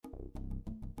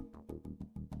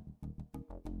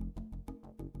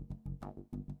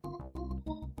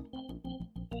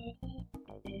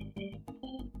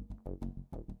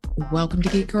Welcome to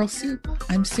Geek Girl Soup.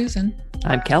 I'm Susan.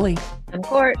 I'm Kelly. I'm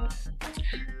Court.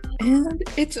 And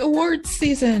it's awards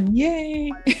season.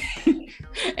 Yay!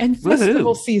 And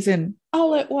festival season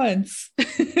all at once.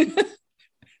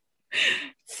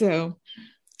 So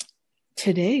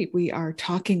today we are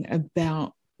talking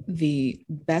about the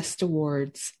best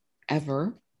awards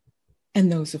ever.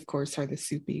 And those, of course, are the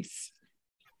Soupies,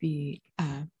 the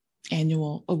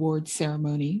annual awards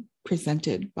ceremony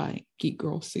presented by Geek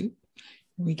Girl Soup.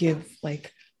 We give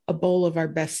like a bowl of our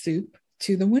best soup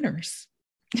to the winners.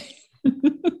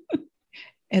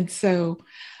 And so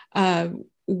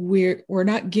we're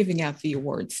not giving out the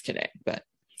awards today, but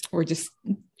we're just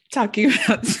talking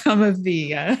about some of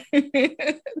the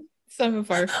some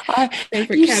of our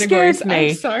favorite categories. Me.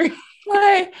 I'm sorry.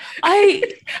 I'm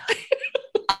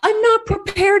not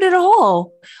prepared at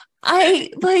all.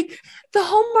 The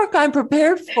homework I'm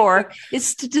prepared for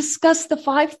is to discuss the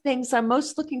 5 things I'm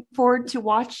most looking forward to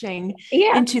watching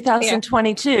in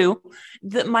 2022,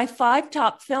 my 5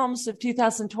 top films of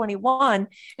 2021,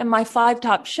 and my 5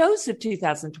 top shows of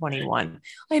 2021.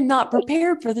 I'm not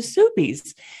prepared for the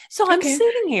Soupies. So I'm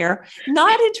sitting here,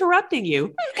 not interrupting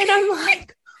you, and I'm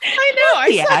like, I know,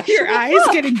 I saw your eyes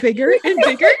getting bigger and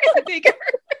bigger and bigger.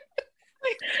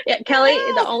 Yeah, Kelly,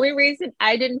 the only reason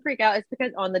I didn't freak out is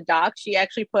because on the doc, she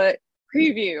actually put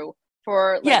preview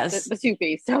for the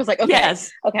Soupies. So I was like,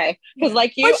 okay. Because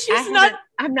like you,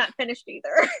 I'm not finished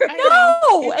either.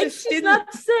 No, and she's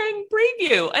not saying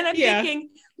preview. And I'm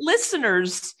thinking,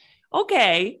 listeners,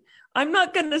 okay, I'm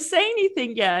not going to say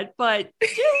anything yet, but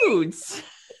dudes,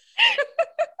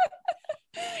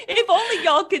 if only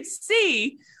y'all could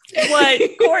see what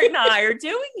Court and I are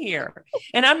doing here.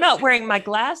 And I'm not wearing my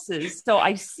glasses, so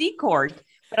I see Court,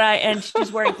 and she's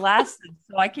wearing glasses,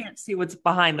 so I can't see what's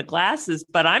behind the glasses,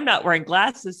 but I'm not wearing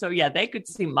glasses. So they could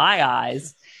see my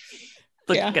eyes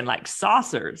looking like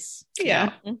saucers.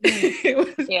 Yeah. It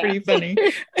was pretty funny.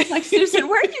 Like, Susan,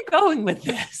 where are you going with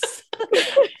this?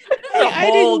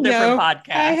 I didn't know.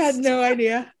 Podcast. I had no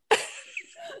idea.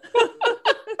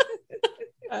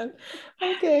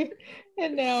 Okay.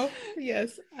 And now,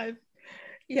 that's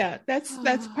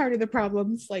part of the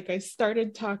problems. Like I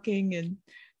started talking and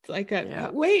like,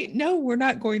 wait, no, we're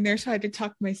not going there. So I had to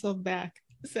talk myself back.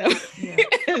 So in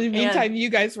the meantime, you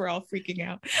guys were all freaking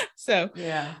out. So,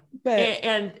 but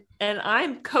and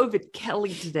I'm COVID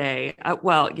Kelly today. I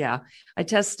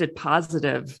tested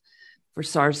positive for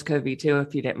SARS-CoV-2 a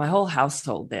few days. My whole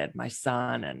household did, my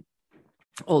son and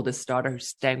oldest daughter who's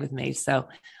staying with me. So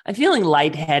I'm feeling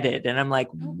lightheaded and I'm like,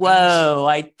 whoa,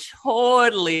 I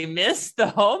totally missed the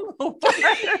homework.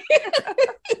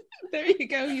 There you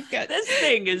go. You've got this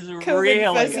thing is COVID really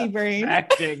fuzzy brain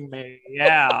affecting me.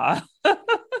 Yeah.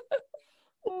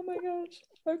 Oh my gosh.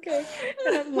 Okay.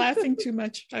 And I'm laughing too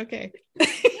much. Okay.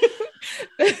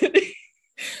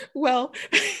 Well,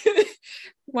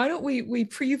 why don't we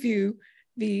preview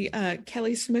the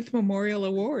Kelly Smith Memorial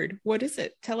Award? What is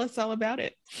it? Tell us all about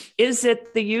it. Is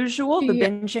it the usual, the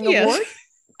binging award?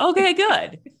 Okay,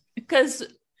 good. Because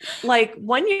like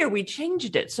one year we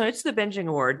changed it. So it's the binging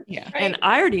award. Yeah. And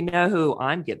I already know who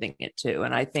I'm giving it to.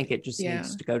 And I think it just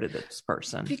needs to go to this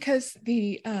person. Because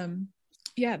the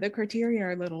criteria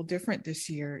are a little different this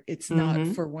year. It's not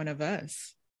for one of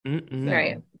us.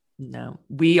 Right. No,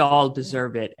 we all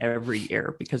deserve it every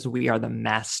year because we are the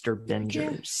master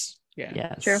bingers. Yeah.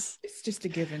 Yes. True. It's just a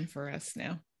given for us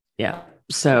now. Yeah.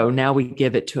 So now we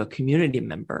give it to a community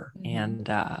member. And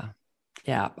I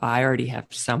already have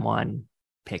someone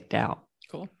picked out.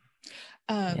 Cool.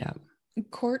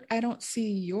 Court, I don't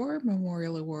see your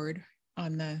memorial award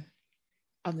on the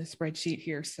spreadsheet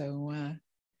here. So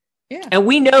And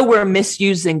we know we're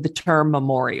misusing the term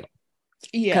memorial.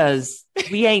 Because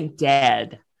we ain't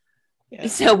dead.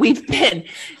 So we've been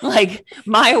like,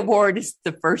 my award is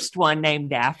the first one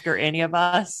named after any of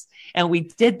us. And we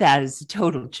did that as a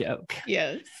total joke.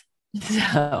 Yes.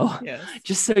 So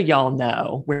just so y'all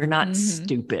know, we're not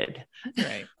stupid.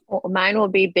 Right. Well, mine will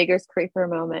be biggest creeper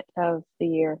moment of the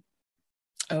year.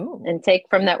 Oh. And take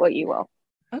from that what you will.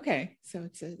 Okay. So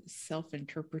it's a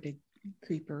self-interpreted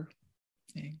creeper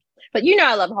thing. But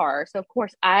I love horror. So of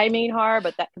course I mean horror,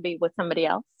 but that could be with somebody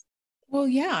else. Well,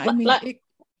 yeah. I mean,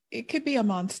 it could be a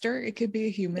monster. It could be a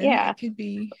human. Yeah. It could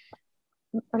be.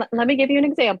 Let me give you an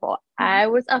example. I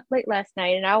was up late last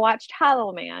night and I watched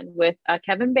Hollow Man with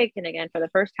Kevin Bacon again for the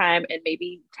first time in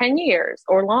maybe 10 years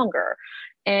or longer.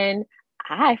 And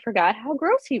I forgot how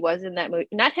gross he was in that movie.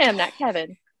 Not him, not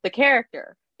Kevin, the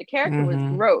character. The character was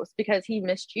gross because he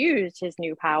misused his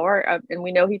new power. And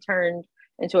we know he turned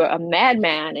into a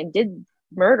madman and did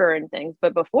murder and things.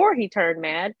 But before he turned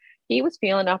mad, he was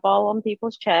feeling up all on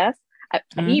people's chests.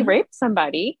 He raped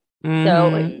somebody. So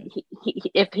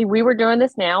Mhm. we were doing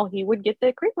this now, he would get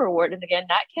the Creeper Award. And again,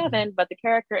 not Kevin, but the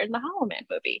character in the Hollow Man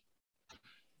movie.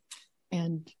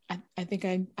 And I think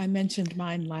I mentioned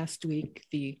mine last week,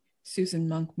 the Susan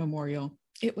Monk Memorial.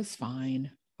 It was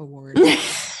fine award.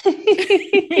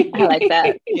 I like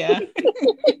that. Yeah.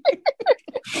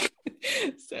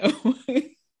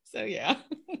 So yeah.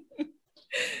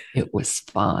 It was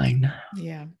fine.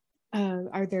 Yeah.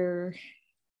 Are there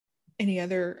any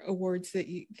other awards that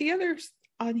the others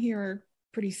on here are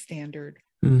pretty standard?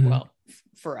 Mhm. Well,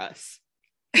 for us.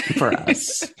 For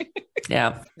us.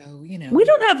 Yeah. So, we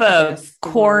don't have a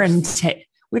quarantine.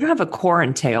 We don't have a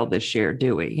quarantine this year,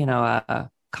 do we? A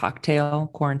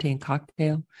quarantine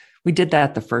cocktail. We did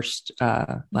that the first,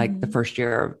 the first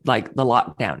year, like the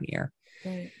lockdown year.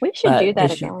 Right. We should do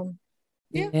that again.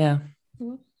 Yeah.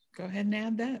 Well, go ahead and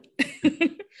add that.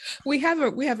 we have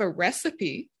a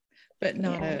recipe, but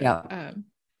not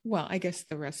well, I guess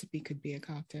the recipe could be a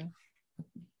cocktail.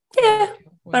 Yeah,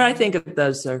 but I think of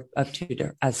those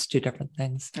as two different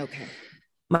things. Okay.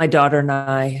 My daughter and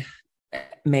I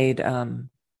made a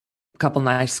couple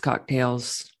nice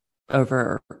cocktails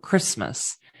over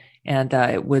Christmas, and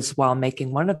it was while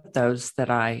making one of those that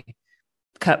I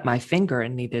cut my finger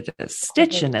and needed a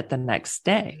stitch in it the next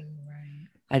day. Right.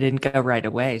 I didn't go right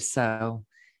away, so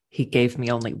he gave me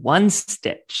only one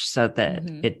stitch so that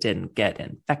it didn't get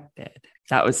infected.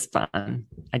 That was fun.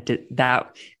 I did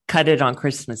that, cut it on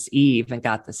Christmas Eve and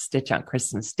got the stitch on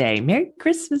Christmas Day. Merry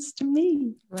Christmas to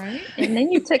me. Right. And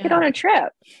then you took it on a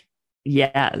trip.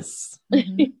 Yes.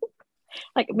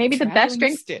 Like maybe the best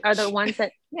drinks are the ones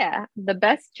that, the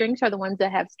best drinks are the ones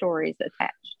that have stories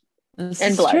attached. This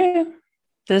and is blood. True.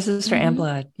 This is true. And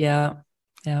blood. Yeah.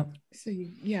 Yeah. So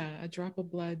a drop of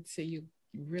blood. So you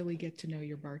really get to know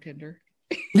your bartender.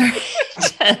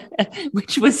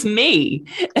 Which was me.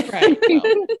 Right.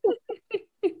 Well.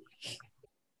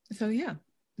 So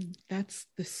that's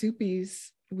the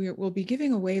Soupies. We'll be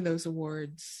giving away those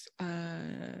awards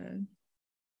in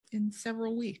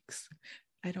several weeks.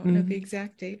 I don't know the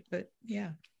exact date, but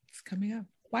it's coming up.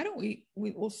 Why don't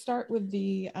we'll start with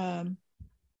the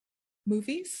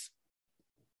movies.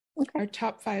 Okay. Our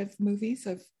top 5 movies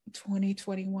of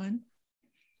 2021.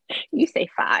 You say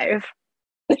 5.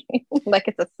 Like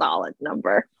it's a solid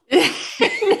number.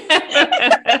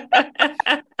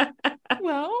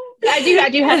 Well, I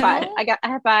do have 5. I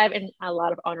have 5 and a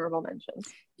lot of honorable mentions.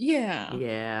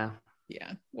 Yeah.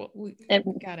 Well, we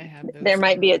gotta have those. There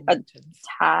might be a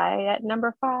tie at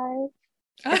number 5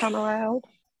 if I'm allowed.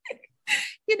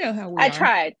 You know how I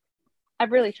tried.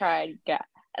 I've really tried.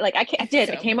 Like I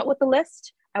came up with the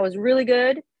list. I was really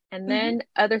good. And then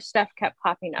other stuff kept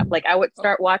popping up. Like I would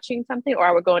start watching something, or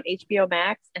I would go on HBO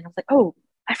Max, and I was like, "Oh,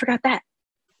 I forgot that."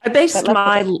 I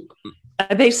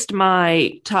based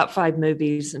my top 5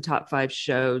 movies and top 5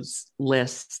 shows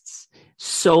lists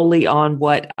solely on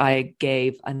what I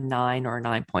gave a 9 or a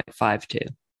 9.5 to.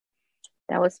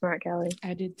 That was smart, Kelly.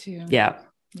 I did too. Yeah.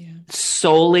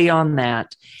 Solely on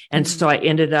that, and so I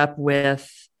ended up with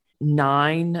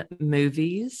 9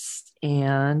 movies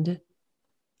and.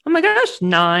 Oh my gosh,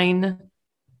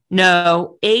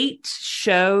 8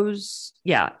 shows.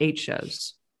 Yeah, 8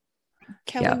 shows.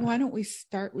 Kelly, why don't we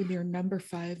start with your number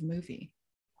 5 movie?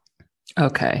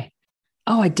 Okay.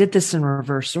 Oh, I did this in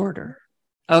reverse order.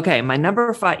 Okay, my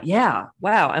number 5. Yeah.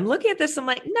 Wow. I'm looking at this. I'm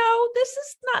like, no, this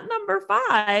is not number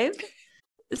 5.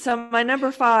 So my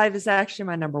number 5 is actually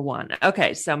my number 1.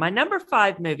 Okay. So my number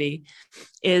 5 movie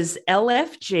is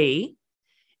LFG.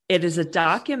 It is a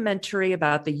documentary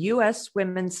about the U.S.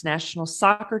 women's national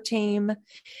soccer team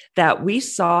that we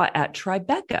saw at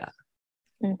Tribeca.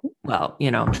 Well,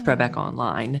 Tribeca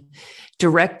Online,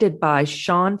 directed by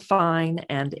Sean Fine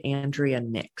and Andrea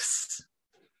Nix.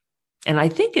 And I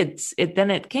think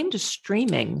it came to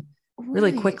streaming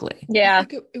really quickly. Yeah. I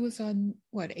think it was on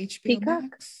HBO Peacock?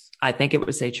 Max? I think it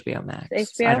was HBO Max.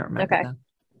 HBO? I don't remember that.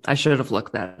 I should have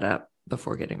looked that up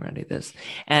before getting ready this.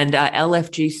 And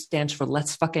LFG stands for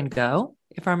Let's Fucking Go,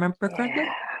 if I remember correctly.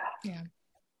 Yeah.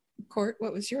 Court,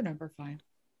 what was your number 5?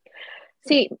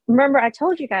 See, remember I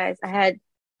told you guys I had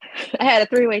a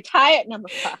 3-way tie at number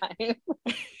 5.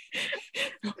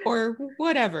 Or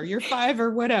whatever, your 5 or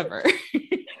whatever.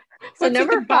 So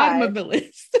number at the bottom of the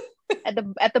list. at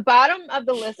the bottom of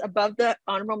the list, above the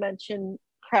honorable mention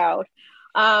crowd,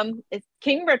 is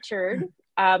King Richard.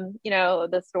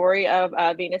 The story of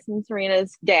Venus and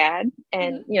Serena's dad,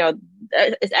 and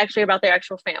it's actually about their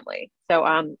actual family. So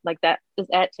that is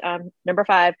at number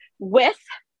 5 with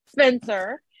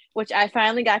Spencer, which I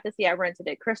finally got to see. I rented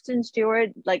it. Kristen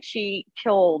Stewart, like she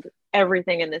killed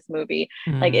everything in this movie.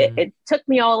 Like it took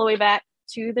me all the way back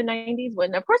to the 90s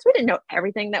when, of course, we didn't know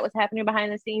everything that was happening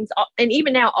behind the scenes. And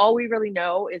even now, all we really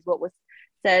know is what was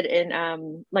said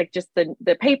in like just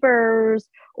the papers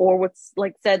or what's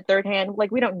like said third hand. Like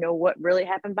we don't know what really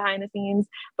happened behind the scenes,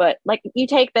 but like you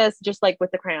take this just like with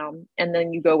The Crown and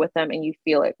then you go with them and you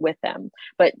feel it with them.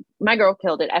 But my girl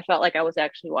killed it. I felt like I was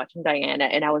actually watching Diana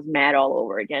and I was mad all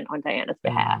over again on Diana's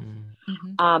behalf.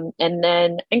 And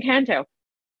then Encanto,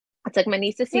 I took my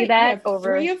niece to see that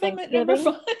over three of them at number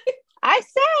 5. I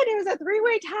said it was a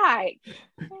 3-way tie.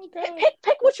 Oh, God.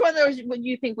 Pick which one of those would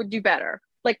you think would do better.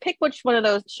 Like, pick which one of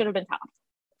those should have been topped.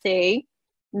 See?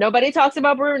 Nobody talks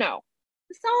about Bruno.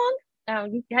 The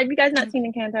song. Have you guys not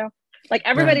seen Encanto? Like,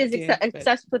 everybody is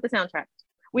obsessed with the soundtrack.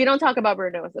 We don't talk about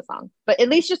Bruno as a song. But at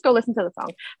least just go listen to the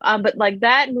song. But, like,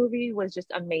 that movie was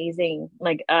just amazing.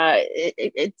 Like,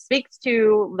 it speaks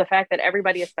to the fact that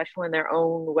everybody is special in their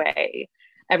own way.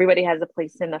 Everybody has a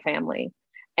place in the family.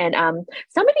 And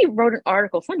somebody wrote an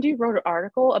article, some dude wrote an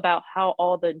article about how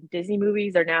all the Disney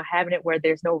movies are now having it where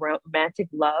there's no romantic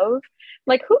love.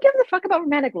 Like, who gives a fuck about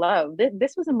romantic love?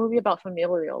 This was a movie about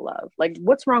familial love. Like,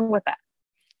 what's wrong with that?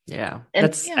 Yeah,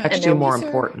 that's actually more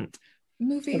important.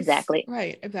 Movies, exactly.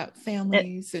 Right, about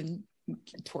families and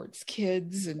towards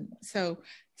kids. And so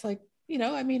it's like, you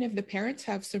know, I mean, if the parents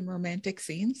have some romantic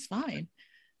scenes, fine.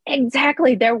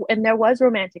 Exactly. There was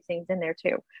romantic scenes in there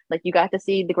too. Like you got to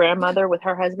see the grandmother with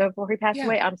her husband before he passed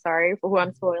away. I'm sorry for who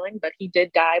I'm spoiling, but he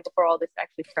did die before all this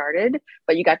actually started.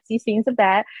 But you got to see scenes of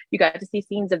that. You got to see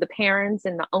scenes of the parents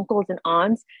and the uncles and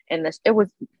aunts, and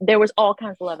there was all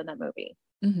kinds of love in that movie,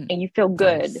 and you feel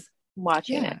good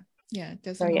watching it. Yeah, it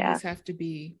doesn't always have to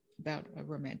be about a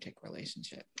romantic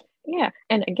relationship. Yeah,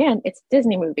 and again, it's a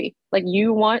Disney movie. Like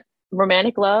you want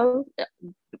romantic love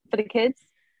for the kids.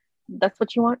 That's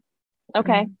what you want?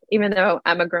 Okay. Even though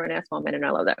I'm a grown-ass woman and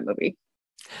I love that movie.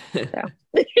 So.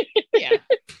 Yeah,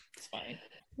 it's fine.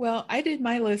 Well, I did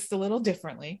my list a little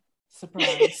differently.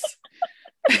 Surprise.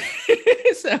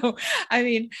 So, I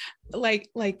mean, like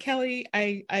Kelly,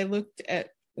 I looked at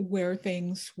where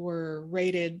things were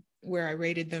rated, where I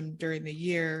rated them during the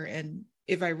year. And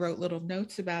if I wrote little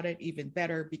notes about it, even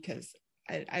better, because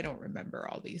I don't remember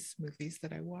all these movies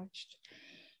that I watched.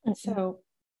 So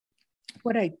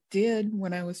what I did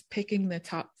when I was picking the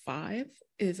top 5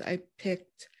 is I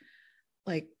picked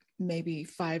like maybe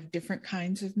 5 different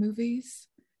kinds of movies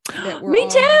that were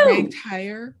all ranked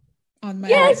higher on my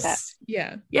list.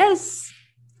 Yeah. Yes.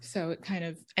 So it kind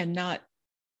of, and not,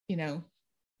 you know,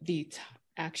 the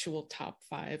actual top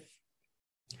 5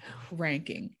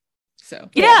 ranking. So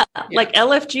yeah, like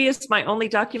LFG is my only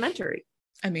documentary.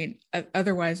 I mean,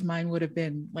 otherwise mine would have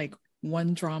been like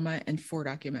 1 drama and 4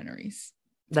 documentaries.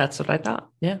 That's what I thought.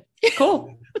 Yeah.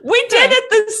 Cool. We did it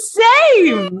the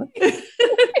same.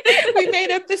 We made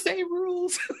up the same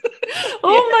rules.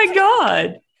 Oh my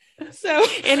God. So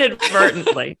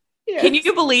inadvertently. Yes. Can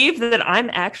you believe that I'm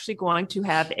actually going to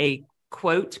have a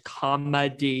quote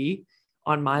comedy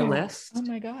on my list? Oh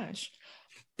my gosh.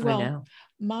 Well, I know.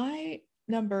 My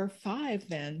number 5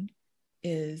 then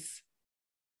is,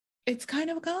 it's kind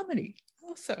of a comedy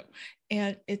also.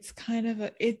 And it's kind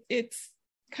of it's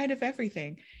kind of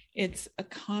everything. It's a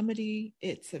comedy,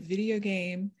 it's a video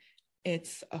game,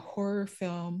 it's a horror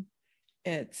film,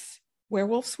 it's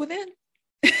Werewolves Within.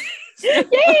 Yay!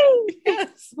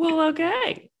 Yes. Well,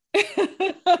 okay.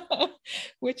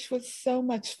 Which was so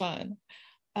much fun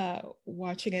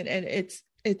watching it. And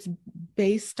it's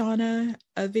based on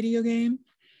a video game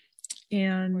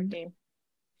and board game.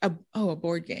 A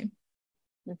board game.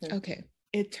 Okay.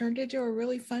 It turned into a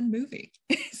really fun movie.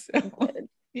 So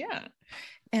yeah.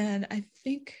 And I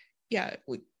think,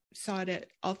 we saw it at,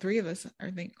 all 3 of us,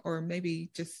 I think, or maybe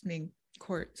just me and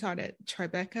Court saw it at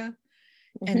Tribeca.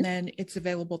 And then it's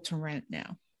available to rent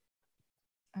now.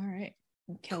 All right.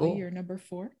 Kelly, you're number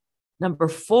 4. Number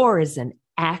 4 is an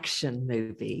action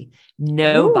movie.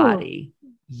 Nobody. Ooh.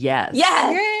 Yes.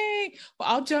 Yay. Well,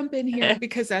 I'll jump in here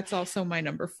because that's also my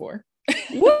number 4.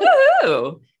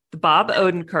 Woohoo! Bob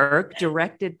Odenkirk,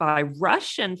 directed by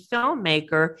Russian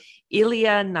filmmaker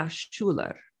Ilya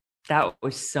Naishuller. That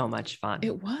was so much fun.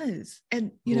 It was.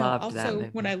 And you know, also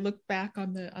when I look back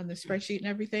on the spreadsheet and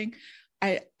everything,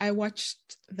 I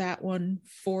watched that one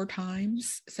 4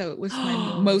 times. So it was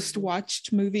my most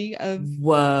watched movie of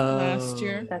last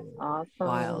year. That's awesome.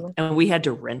 Wild. And we had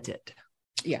to rent it.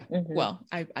 Yeah. Well,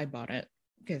 I bought it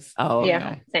because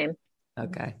same.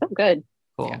 Okay. So good.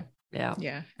 Cool.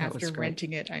 Yeah. After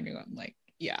renting it, I knew, I'm like,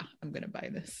 I'm gonna buy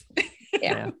this.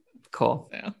 Yeah. Cool.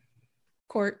 So,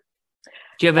 Court,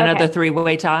 do you have another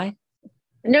 3-way tie?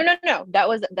 No. That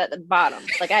was the bottom.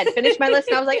 Like I had finished my list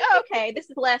and I was like, oh, okay, this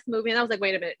is the last movie. And I was like,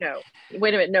 wait a minute,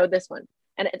 no, this one.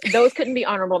 And those couldn't be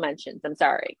honorable mentions. I'm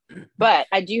sorry. But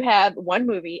I do have one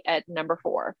movie at number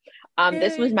 4.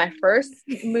 This was my first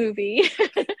movie.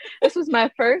 This was my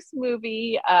first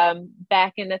movie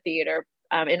back in the theater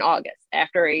in August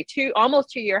after a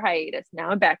almost 2-year hiatus. Now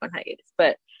I'm back on hiatus,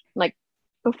 but like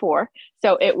before.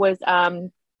 So it was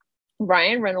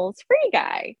Ryan Reynolds' Free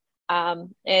Guy.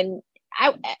 And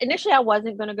initially I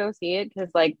wasn't going to go see it because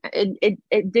like it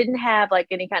didn't have like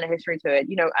any kind of history to it.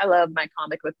 You know, I love my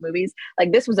comic book movies.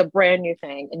 Like this was a brand new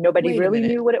thing and nobody really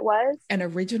knew what it was. An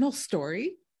original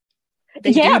story?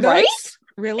 Yeah, right?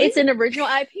 Really? It's an original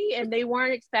IP and they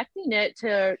weren't expecting it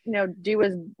to,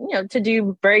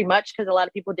 do very much because a lot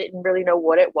of people didn't really know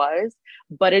what it was,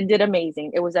 but it did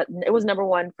amazing. It was number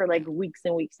 1 for like weeks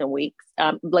and weeks and weeks.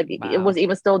 It was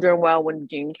even still doing well when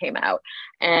June came out.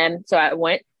 And so I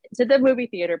went to the movie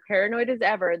theater, paranoid as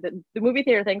ever. The movie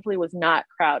theater thankfully was not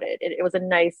crowded. It was a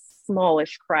nice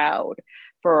smallish crowd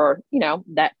for,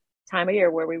 that time of year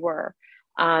where we were.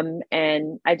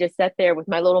 And I just sat there with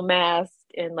my little mask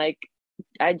and like,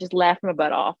 I just laughed my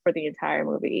butt off for the entire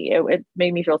movie. It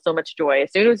made me feel so much joy.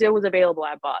 As soon as it was available,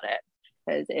 I bought it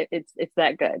because it's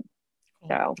that good.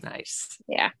 So nice.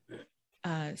 Yeah.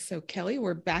 So Kelly,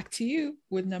 we're back to you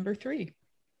with number 3.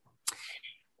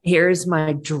 Here's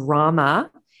my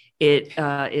drama. It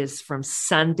is from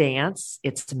Sundance.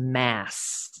 It's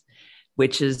Mass,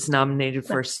 which is nominated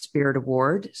for a Spirit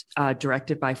Award,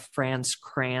 directed by Fran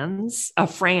Kranz,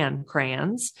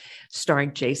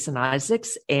 starring Jason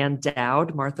Isaacs, Ann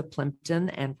Dowd, Martha Plimpton,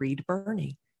 and Reed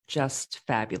Birney. Just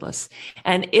fabulous.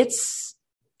 And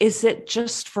is it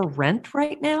just for rent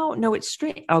right now? No, it's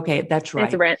straight. Okay, that's right.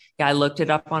 It's rent. Yeah, I looked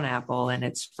it up on Apple and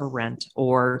it's for rent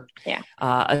or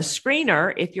a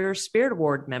screener. If you're a Spirit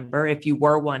Award member, if you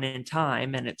were one in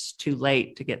time, and it's too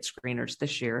late to get screeners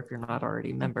this year if you're not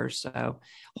already members. So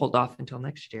hold off until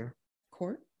next year.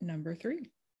 Court, number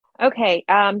 3. Okay.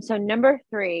 So number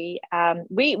 3,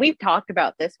 we've talked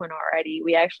about this one already.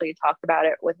 We actually talked about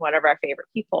it with one of our favorite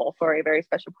people for a very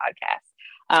special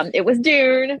podcast. It was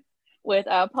Dune with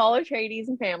Paul Atreides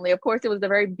and family. Of course, it was the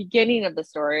very beginning of the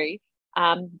story.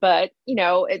 But,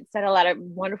 it set a lot of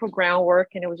wonderful groundwork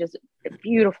and it was just a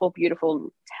beautiful,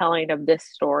 beautiful telling of this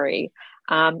story.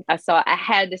 I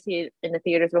had to see it in the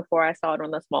theaters before I saw it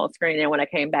on the small screen. And when I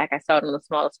came back, I saw it on the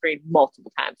small screen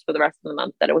multiple times for the rest of the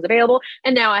month that it was available.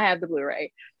 And now I have the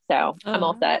Blu-ray. So I'm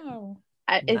all set.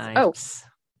 Nice.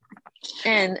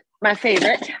 And my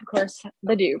favorite, of course,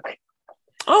 the Duke.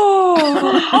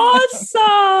 Oh,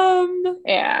 awesome.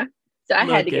 Yeah. So I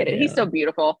had to get it. He's so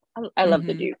beautiful. I love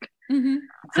the Duke. Mm-hmm.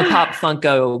 It's a Pop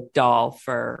Funko doll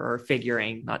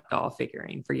figurine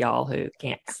for y'all who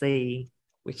can't see,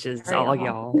 which is all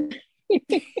y'all.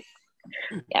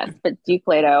 Yes, but Duke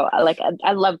Leto,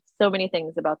 I love so many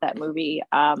things about that movie.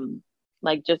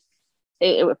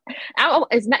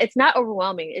 It's not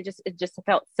overwhelming. It just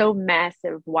felt so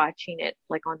massive watching it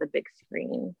like on the big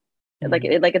screen. Like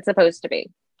it's supposed to be.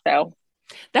 So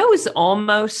that was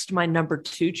almost my number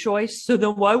 2 choice. So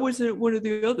then why wasn't it one of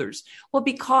the others? Well,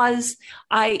 because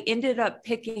I ended up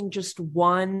picking just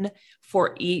one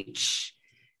for each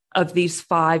of these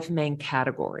 5 main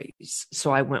categories. So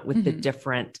I went with the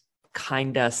different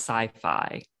kind of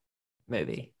sci-fi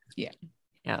movie. Yeah.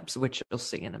 Yeah. So which you'll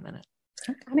see in a minute.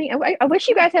 I mean, I wish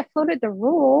you guys had floated the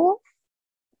rules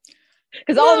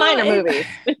because all mine are movies.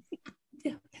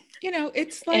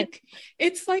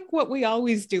 It's like what we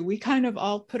always do. We kind of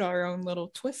all put our own little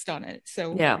twist on it.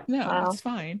 So it's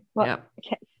fine. Well,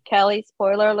 Kelly,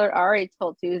 spoiler alert, I already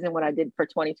told Susan what I did for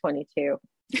 2022.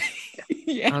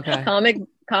 Yeah. Okay. Comic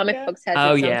books has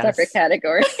its own separate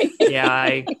category.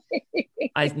 Yeah,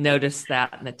 I noticed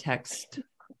that in the text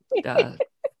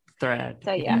thread.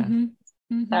 So yeah.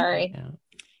 Sorry. Yeah.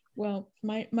 Well,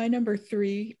 my number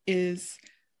 3 is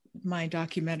my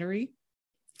documentary.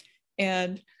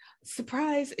 And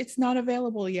surprise, it's not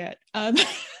available yet.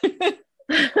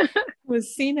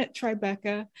 Was seen at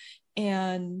Tribeca,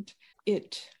 and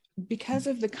because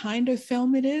of the kind of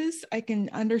film it is, I can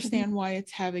understand why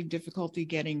it's having difficulty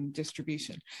getting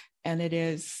distribution. And it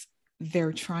is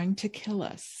They're Trying to Kill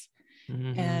Us.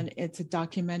 And it's a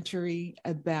documentary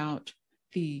about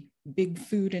the big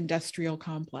food industrial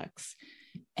complex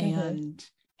and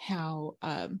how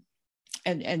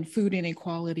and food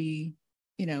inequality,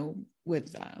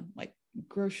 with like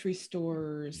grocery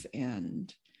stores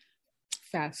and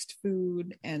fast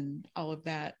food and all of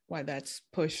that, why that's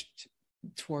pushed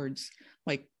towards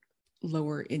like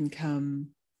lower income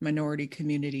minority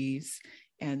communities,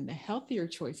 and the healthier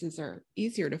choices are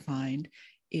easier to find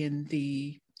in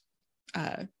the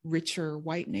richer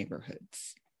white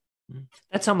neighborhoods.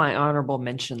 That's on my honorable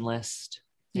mention list.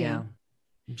 Yeah.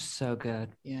 So good.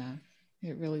 Yeah,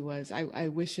 it really was. I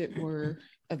wish it were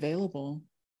available,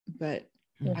 but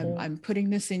I'm putting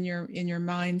this in your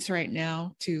minds right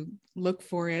now to look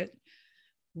for it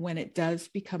when it does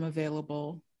become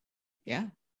available. Yeah,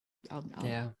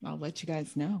 I'll let you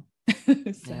guys know.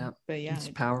 But yeah, it's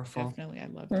powerful. Definitely, I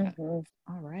love that. All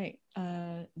right,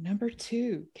 number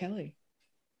 2, Kelly.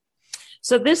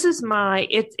 So this is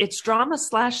it's drama /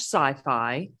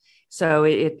 sci-fi. So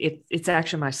it's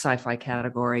actually my sci-fi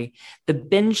category. The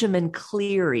Benjamin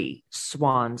Cleary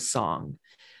Swan Song,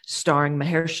 starring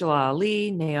Mahershala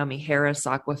Ali, Naomi Harris,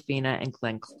 Awkwafina, and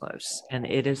Glenn Close, and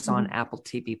it is on Apple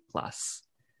TV Plus.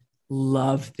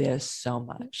 Love this so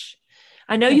much.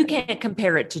 I know you can't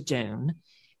compare it to Dune,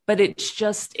 but it's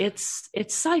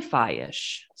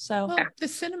sci-fi-ish. So the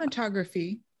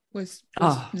cinematography was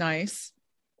nice,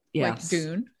 yes. like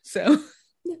Dune. So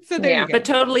there you go. But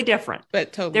totally different.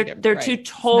 But totally different. They're right. two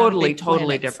totally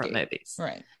different movies.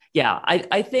 Right. Yeah,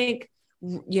 I think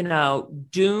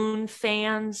Dune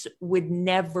fans would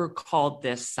never call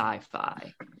this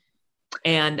sci-fi,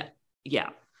 and no.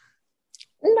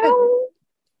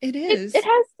 It is. It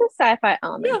has the sci-fi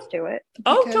elements to it.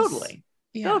 Totally.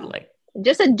 Totally.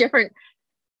 Just a different,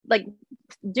 like,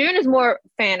 Dune is more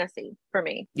fantasy for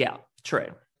me. Yeah,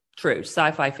 true.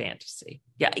 Sci-fi fantasy.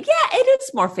 Yeah, it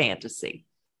is more fantasy.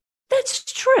 That's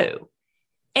true.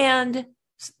 And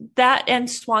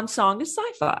Swan Song is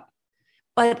sci-fi,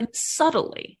 but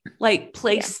subtly, like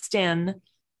placed in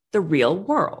the real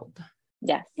world.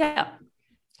 Yes. Yeah.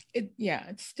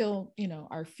 It's still,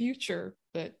 our future,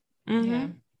 but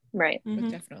right. But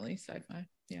definitely sci-fi.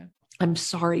 Yeah. I'm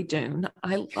sorry, Dune.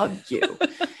 I love you.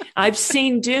 I've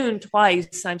seen Dune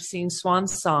twice. I've seen Swan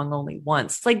Song only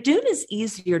once. Like, Dune is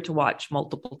easier to watch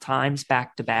multiple times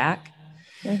back to back.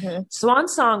 Swan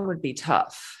Song would be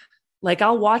tough. Like,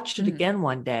 I'll watch it again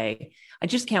one day. I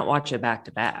just can't watch it back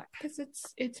to back. Because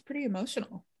it's pretty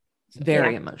emotional. So,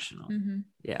 very emotional.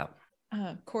 Yeah.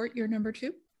 Court, you're number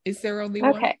 2. Is there only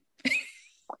one? Okay.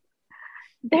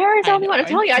 There is only one. I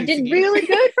tell you, I did really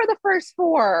good for the first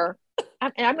 4.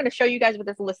 And I'm going to show you guys what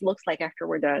this list looks like after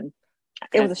we're done.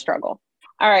 Okay. It was a struggle.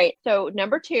 All right. So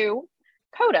number 2,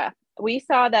 Coda. We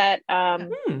saw that,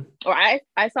 or I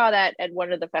saw that at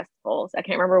one of the festivals. I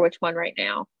can't remember which one right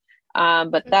now.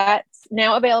 But that's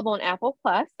now available on Apple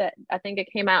Plus. That I think it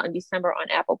came out in December on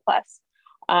Apple Plus.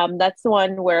 That's the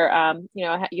one where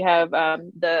you have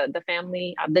the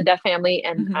family, the deaf family,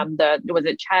 and was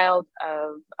it child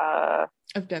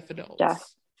of deaf adults.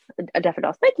 Deaf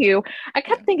adults. Thank you. I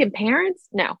kept thinking parents,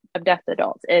 no, of deaf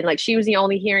adults, and like she was the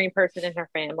only hearing person in her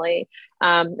family.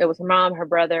 It was her mom, her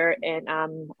brother, and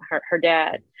her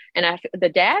dad. And the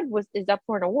dad is up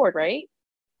for an award, right?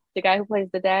 The guy who plays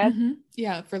the dad,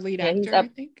 for lead actor, I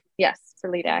think. Yes, for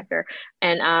lead actor.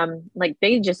 And like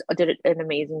they just did an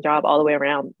amazing job all the way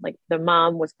around. Like the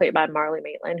mom was played by Marlee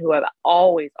Maitland, who I've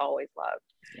always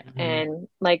loved. And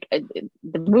like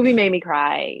the movie made me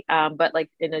cry, but like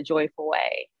in a joyful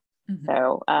way.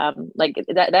 So like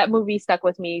that movie stuck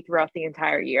with me throughout the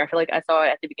entire year. I feel like I saw it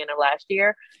at the beginning of last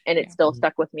year and it still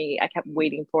stuck with me. I kept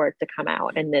waiting for it to come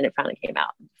out, and then it finally came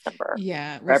out in December.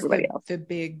 For everybody else. The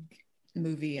big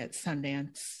movie at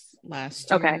Sundance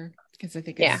last year, because I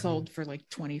think it sold for like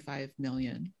 25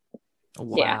 million.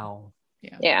 Wow.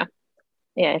 Yeah.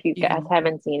 If you guys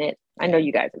haven't seen it, I know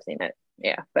you guys have seen it.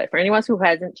 Yeah, but for anyone who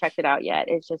hasn't checked it out yet,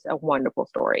 it's just a wonderful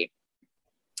story.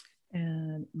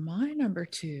 And my number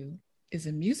 2 is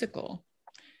a musical,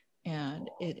 and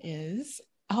it is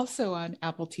also on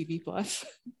Apple TV Plus.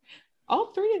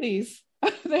 All 3 of these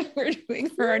that we're doing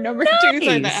for our number 2s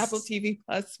are the Apple TV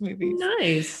Plus movies.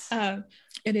 Nice.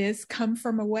 It is Come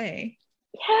From Away.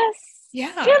 Yes.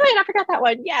 Yeah. Damn it, I forgot that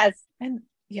one. Yes. And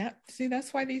see,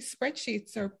 that's why these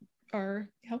spreadsheets are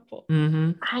helpful.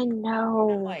 I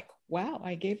know. I'm like, wow,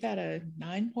 I gave that a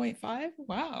 9.5.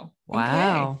 Wow.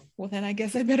 Okay. Well, then I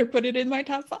guess I better put it in my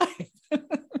top 5.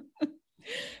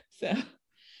 So,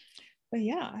 but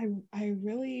yeah, I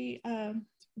really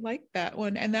like that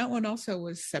one. And that one also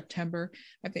was September.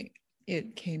 I think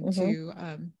it came to,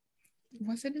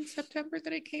 was it in September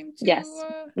that it came to? Yes.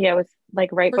 It was like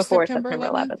right before September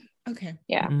 11th. Okay.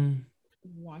 Yeah.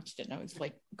 Watched it and I was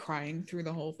like crying through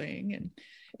the whole thing, and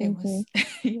it was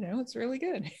it's really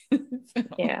good.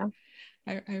 So,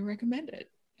 I recommend it.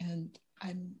 And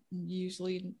I'm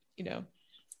usually it's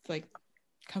like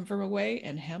Come From Away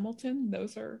and Hamilton,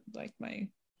 those are like my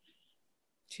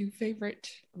 2 favorite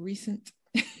recent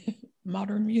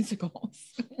modern musicals.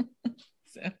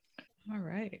 So all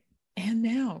right, and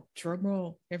now drum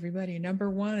roll everybody,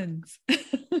 number 1s.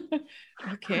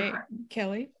 Okay,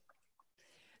 Kelly.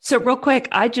 So real quick,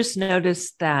 I just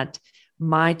noticed that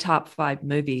my top 5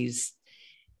 movies,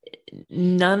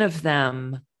 none of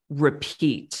them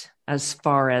repeat as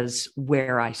far as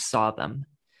where I saw them.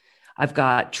 I've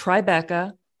got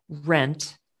Tribeca,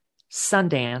 Rent,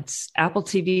 Sundance, Apple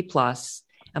TV Plus,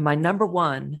 and my number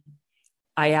one,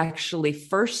 I actually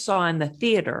first saw in the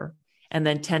theater, and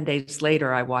then 10 days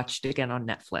later, I watched again on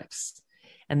Netflix.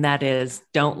 And that is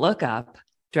Don't Look Up,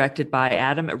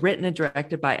 written and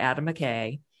directed by Adam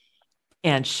McKay.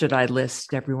 And should I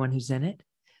list everyone who's in it?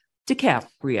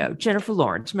 DiCaprio, Jennifer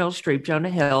Lawrence, Meryl Streep, Jonah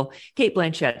Hill, Kate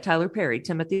Blanchett, Tyler Perry,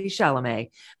 Timothy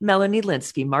Chalamet, Melanie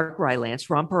Linsky, Mark Rylance,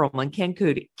 Ron Perlman,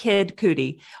 Kid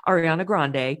Cudi, Ariana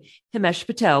Grande, Himesh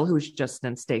Patel, who was just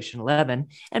in Station 11,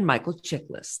 and Michael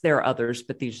Chiklis. There are others,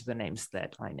 but these are the names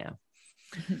that I know.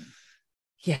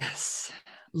 Yes.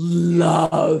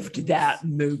 Loved that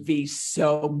movie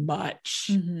so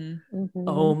much.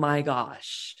 Oh my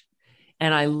gosh.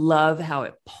 And I love how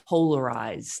it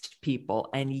polarized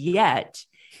people. And yet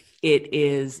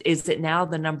is it now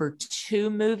the number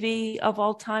 2 movie of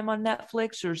all time on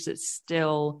Netflix, or is it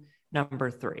still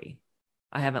number 3?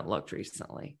 I haven't looked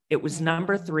recently. It was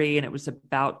number 3 and it was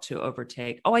about to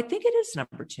overtake. Oh, I think it is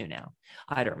number 2 now.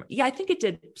 I don't know. Yeah, I think it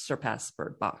did surpass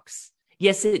Bird Box.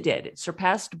 Yes, it did. It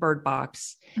surpassed Bird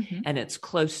Box and it's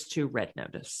close to Red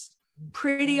Notice.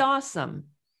 Pretty awesome.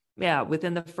 Yeah,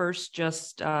 within the first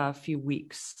just few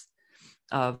weeks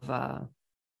of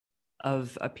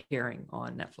appearing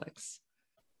on Netflix.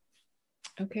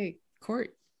 Okay,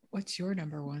 Court, what's your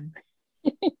number one?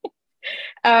 Okay,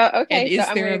 and is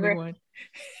there only one?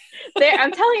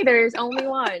 I'm telling you, there's only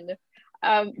one.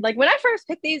 Like when I first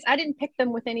picked these, I didn't pick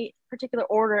them with any particular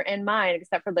order in mind,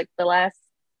 except for like the last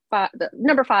 5. The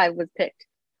number 5 was picked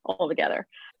all together.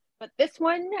 But this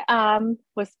one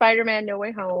was Spider-Man No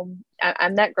Way Home.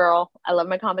 I'm that girl. I love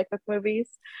my comic book movies.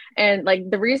 And like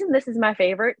the reason this is my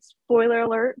favorite, spoiler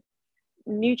alert,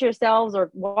 mute yourselves or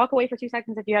walk away for 2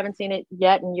 seconds if you haven't seen it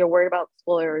yet and you're worried about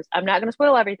spoilers. I'm not going to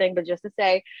spoil everything, but just to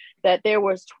say that there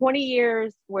was 20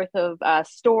 years worth of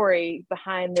story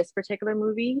behind this particular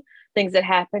movie, things that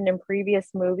happened in previous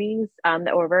movies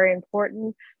that were very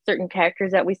important, certain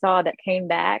characters that we saw that came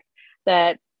back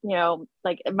that, you know,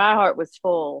 like my heart was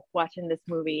full watching this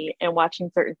movie and watching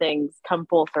certain things come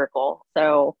full circle.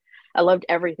 So I loved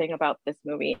everything about this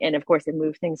movie. And of course, it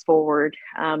moved things forward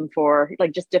for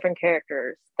like just different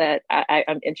characters that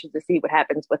I'm interested to see what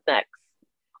happens with next.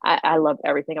 I love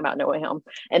everything about No Way Home.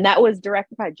 And that was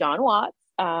directed by John Watts.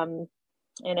 And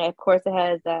of course, it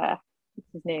has,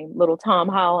 what's his name? Little Tom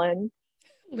Holland.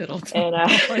 Little Tom and,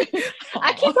 Holland.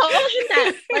 I keep calling him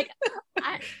that. Like,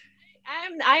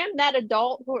 I am that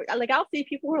adult who, like, I'll see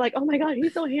people who are like, oh my God,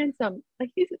 he's so handsome.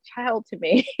 Like, he's a child to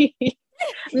me.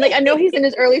 Like, I know he's in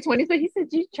his early 20s, but he's a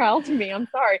child to me. I'm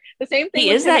sorry. The same thing. He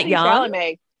is that young.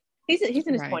 Chalamet. He's in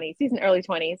his 20s. He's in early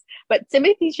 20s. But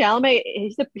Timothy Chalamet,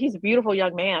 he's a beautiful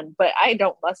young man, but I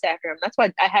don't lust after him. That's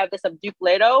why I have this of Duke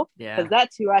Leto, because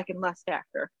that's who I can lust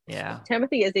after. Yeah.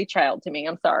 Timothy is a child to me.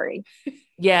 I'm sorry.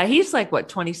 Yeah, he's like, what,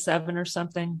 27 or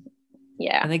something?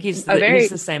 Yeah. I think he's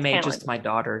the same age as my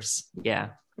daughters. Yeah.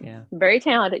 Yeah. Very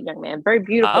talented young man. Very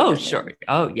beautiful. Oh, sure. Man.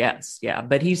 Oh, yes. Yeah.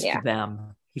 But he's for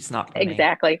them. He's not for me.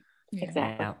 Exactly.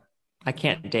 Yeah. I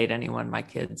can't date anyone my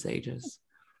kids' ages.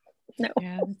 No.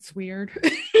 Yeah, that's weird.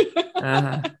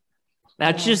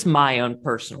 That's just my own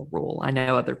personal rule. I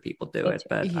know other people do it,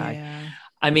 but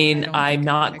I mean, I'm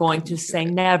not going to say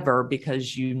never,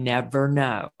 because you never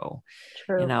know.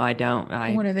 True. You know, I don't.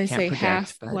 What do they say?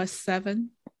 Half plus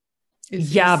 7.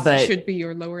 But should be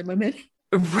your lower limit.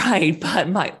 Right. But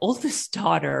my oldest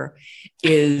daughter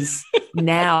is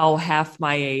now half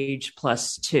my age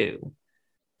plus 2.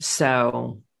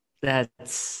 So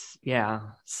that's,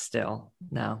 still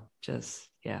no, just,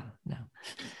 no.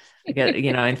 I get,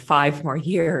 in 5 more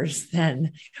years,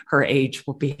 then her age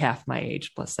will be half my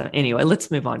age plus 7. Anyway,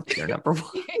 let's move on to your number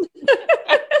 1.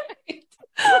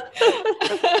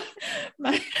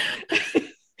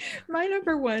 My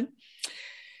number 1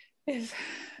 is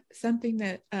something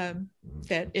that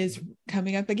that is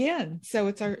coming up again. So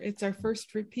it's our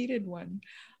first repeated one,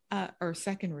 or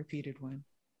second repeated one.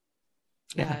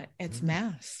 It's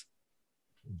Mass.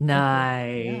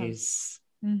 Nice.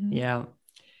 Yeah.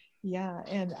 Yeah,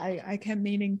 and I kept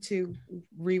meaning to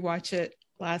rewatch it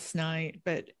last night,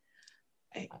 but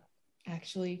I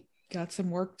actually got some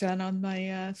work done on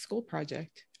my school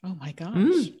project. Oh my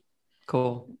gosh.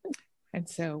 Cool. And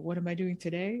so what am I doing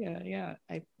today?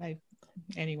 I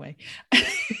anyway.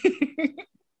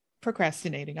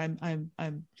 Procrastinating. I'm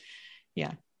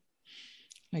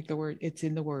like the word, it's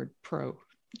in the word pro.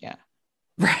 Yeah.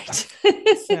 Right.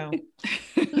 So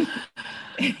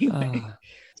anyway.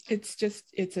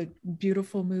 it's a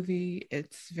beautiful movie.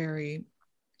 It's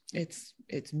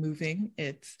moving.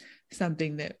 It's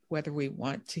something that whether we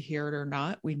want to hear it or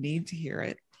not, we need to hear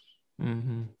it.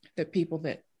 Mm-hmm.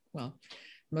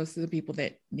 Most of the people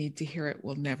that need to hear it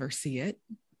will never see it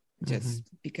just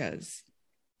because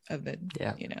of the,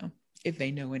 if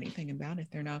they know anything about it,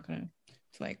 they're not gonna,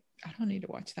 it's like, I don't need to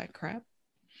watch that crap.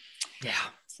 Yeah.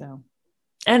 So.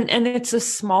 And it's a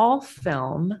small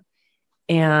film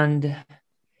and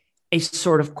a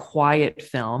sort of quiet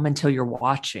film until you're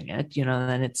watching it,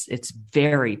 then it's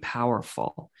very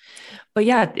powerful. But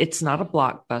yeah, it's not a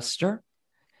blockbuster.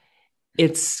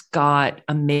 It's got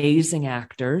amazing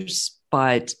actors,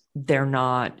 but they're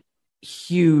not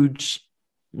huge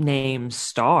name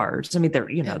stars. I mean,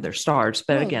 they're stars,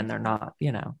 but again, they're not,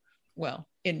 Well,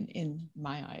 in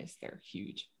my eyes, they're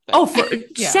huge. But,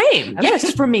 same.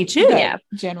 Yes, for me too. Yeah.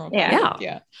 General.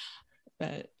 Yeah.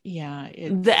 But yeah,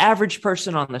 the average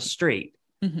person on the street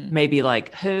may be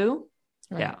like, who?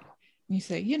 Right. Yeah. You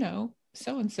say,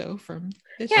 so-and-so from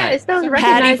this. Yeah, it's those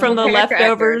Patty from The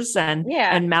Leftovers and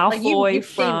Malfoy you've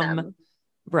from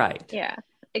right. Yeah.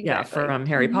 Exactly. Yeah, from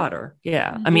Harry Potter.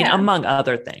 Yeah. I mean, among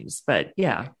other things, but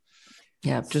yeah.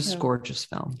 Yeah, just gorgeous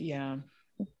film. Yeah.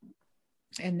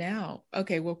 And now,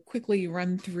 okay, we'll quickly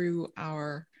run through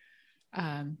our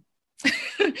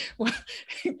well,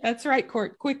 that's right,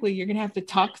 Court. Quickly, you're gonna have to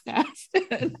talk fast.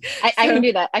 I can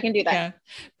do that. Yeah,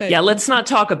 but, let's not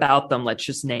talk about them. Let's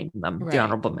just name them. Right. The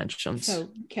honorable mentions.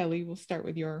 So, Kelly, we'll start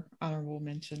with your honorable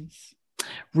mentions.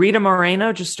 Rita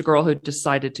Moreno, Just a Girl Who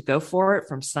Decided to Go For It,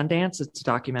 from Sundance. It's a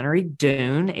documentary.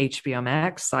 Dune, HBO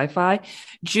Max, Sci-Fi.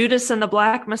 Judas and the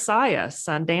Black Messiah,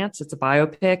 Sundance. It's a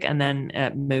biopic, and then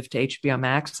moved to HBO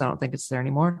Max. I don't think it's there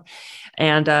anymore.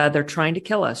 And They're Trying to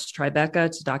Kill Us, Tribeca.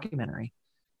 It's a documentary.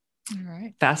 All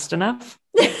right. Fast enough?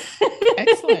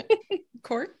 Excellent.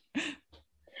 Court?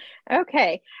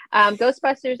 Okay.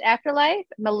 Ghostbusters Afterlife,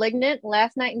 Malignant,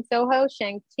 Last Night in Soho,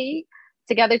 Shang-Chi,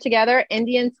 Together,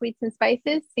 Indian Sweets and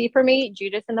Spices, See For Me,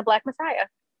 Judas and the Black Messiah.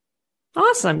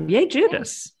 Awesome. Yay,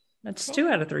 Judas. That's 2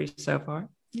 out of 3 so far.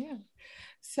 Yeah.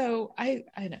 So I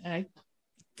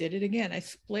did it again. I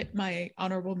split my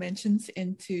honorable mentions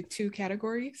into 2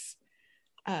 categories.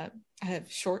 I have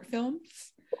short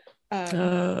films. I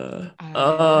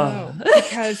know,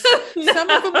 because some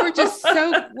of them were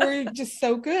just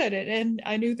so good, and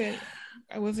I knew that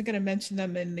I wasn't going to mention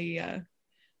them in the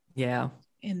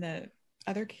in the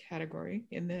other category,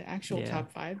 in the actual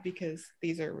top 5, because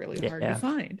these are really hard to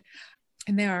find.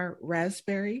 And they are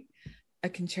Raspberry, A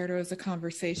Concerto as a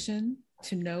Conversation,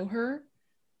 To Know Her,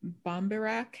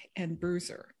 Bomberak, and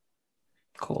Bruiser.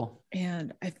 Cool.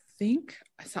 And I think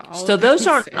I saw all. So those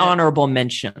aren't honorable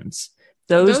mentions.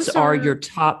 Those are your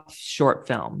top short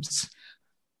films.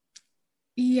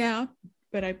 Yeah,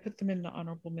 but I put them in the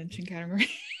honorable mention category.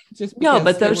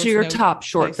 But those are your top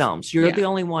short films. You're the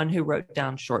only one who wrote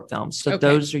down short films. So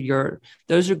those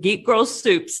are Geek Girl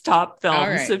Soup's top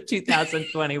films of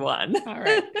 2021. All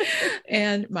right.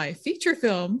 And my feature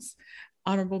films,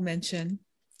 honorable mention.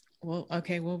 Well,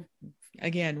 okay, we'll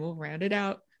round it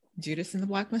out. Judas and the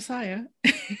Black Messiah.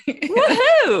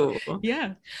 Woohoo!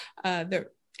 Yeah.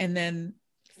 And then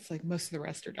it's like most of the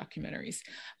rest are documentaries.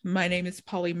 My Name is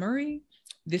Polly Murray,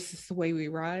 This Is the Way We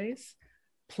Rise,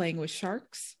 Playing with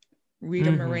Sharks,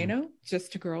 Rita Moreno,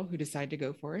 Just a Girl Who Decided to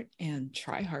Go For It, and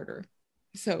Try Harder.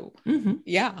 So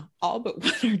all but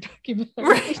one are documentaries.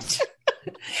 Right.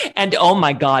 And oh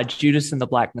my God, Judas and the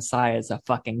Black Messiah is a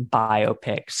fucking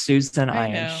biopic. Susan, I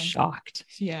am shocked.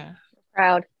 Yeah.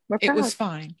 Proud. We're proud. It was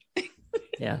fine.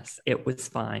 Yes, it was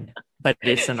fine. But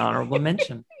it's an honorable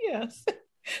mention. Yes.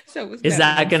 So it was. Is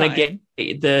that going to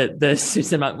get the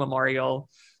Susan Monk Memorial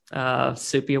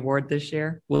Soupy Award this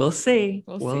year? We'll see.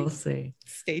 We'll see.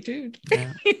 Stay tuned.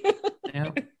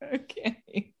 Yeah.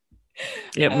 Okay.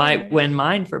 It might win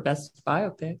mine for best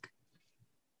biopic.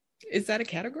 Is that a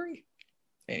category?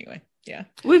 Anyway, yeah.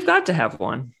 We've got to have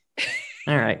one.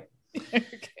 All right.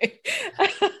 Okay.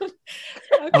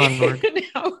 Onward.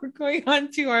 Now we're going on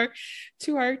to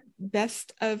our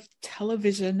best of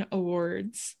television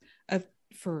awards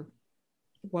for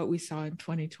what we saw in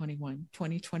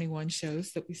 2021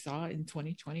 shows that we saw in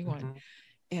 2021.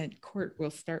 And Court, we'll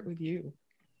start with you.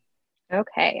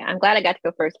 Okay, I'm glad I got to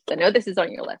go first. I know this is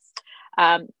on your list.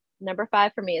 Number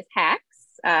 5 for me is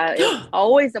Hacks. It's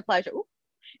always a pleasure.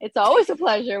 It's always a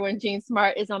pleasure when Jean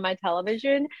Smart is on my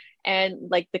television, and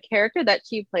like the character that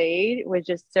she played was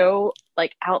just so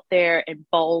like out there and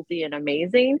ballsy and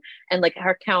amazing, and like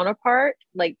her counterpart,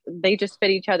 like they just fit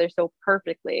each other so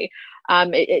perfectly.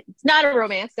 It's not a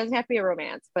romance, doesn't have to be a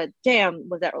romance, but damn,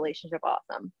 was that relationship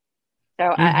awesome.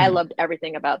 So I loved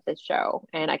everything about this show,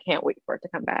 and I can't wait for it to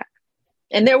come back.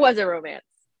 And there was a romance.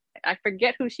 I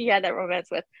forget who she had that romance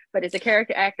with, but it's a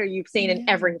character actor you've seen in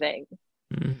everything.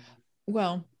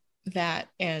 Well, that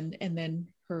and then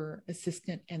her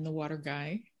assistant and the water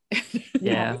guy.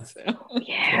 Yeah.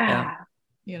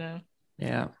 You know.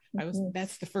 Yeah.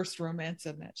 That's the first romance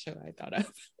in that show I thought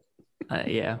of.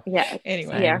 Yeah.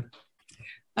 Anyway.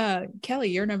 Yeah. Kelly,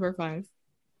 you're number 5.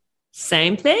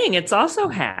 Same thing. It's also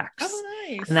Hacks. Oh,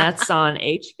 nice. And that's on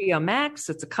HBO Max.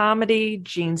 It's a comedy.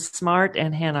 Jean Smart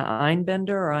and Hannah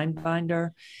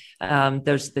Einbinder.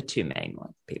 Those are the 2 main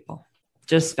people.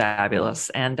 Just fabulous.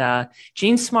 And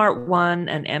Jean Smart won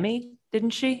an Emmy,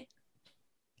 didn't she?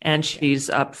 And she's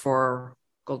up for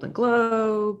Golden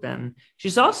Globe. And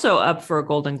she's also up for a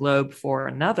Golden Globe for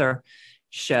another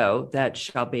show that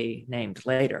shall be named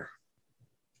later.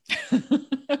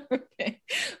 Okay.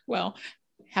 Well,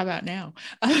 how about now?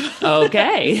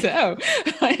 Okay. So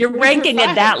you're ranking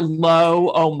it that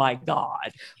low. Oh my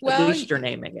God. Well, at least you're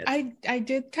naming it. I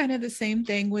did kind of the same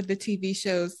thing with the TV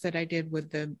shows that I did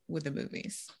with the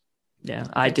movies. Yeah,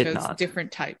 I did not.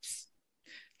 Different types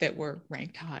that were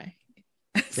ranked high.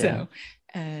 So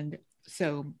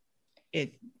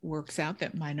it works out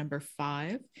that my number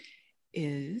 5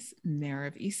 is Mayor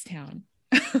of Easttown.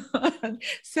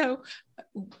 So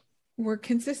we're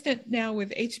consistent now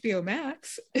with HBO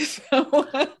Max. So,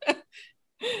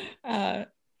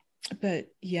 but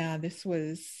yeah, this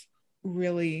was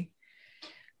really,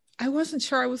 I wasn't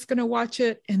sure I was going to watch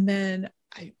it. And then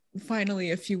I finally,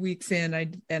 a few weeks in, I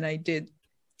did,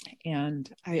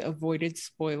 and I avoided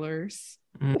spoilers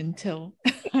until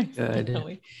I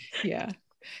finally,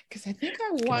 because I think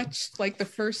I watched like the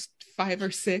first 5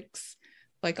 or 6,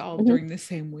 like all during the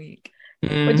same week.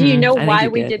 But do you know why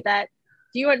we did that?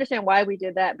 Do you understand why we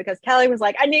did that? Because Kelly was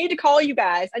like, I need to call you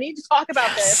guys. I need to talk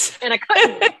about this. And I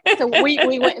couldn't. So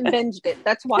we went and binged it.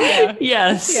 That's why.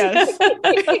 Yes.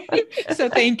 So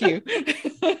thank you.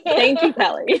 Thank you,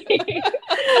 Kelly.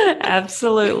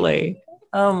 Absolutely.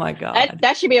 Oh my God.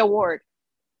 That should be an award.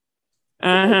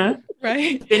 Right.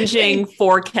 Binging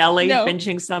for Kelly. No.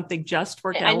 Binging something just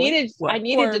for Kelly. I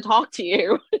needed to talk to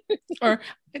you. Or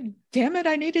damn it,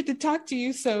 I needed to talk to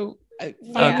you. So I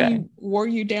finally wore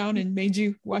you down and made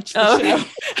you watch the show.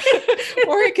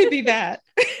 Or it could be that.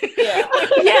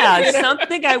 Yeah,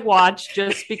 something I watched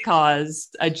just because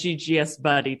a GGS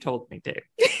buddy told me to.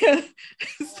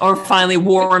 Or finally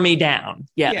wore me down.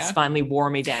 Yes, finally wore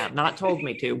me down. Not told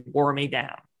me to, wore me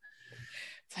down.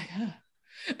 It's like,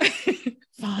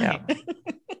 fine. Yeah.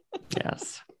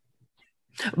 Yes.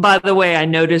 By the way, I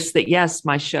noticed that, yes,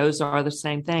 my shows are the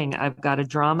same thing. I've got a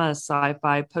drama, a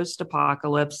sci-fi,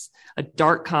 post-apocalypse, a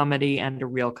dark comedy, and a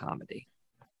real comedy.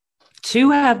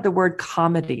 2 have the word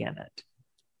comedy in it.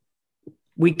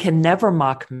 We can never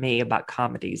mock me about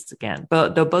comedies again,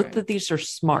 but though both of these are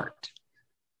smart.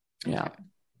 Yeah.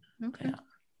 Okay. Yeah.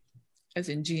 As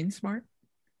in Jean Smart?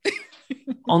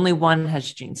 Only one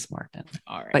has Jean Smart in it.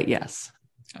 All right. But yes.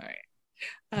 All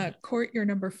right. Court, you're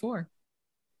number 4.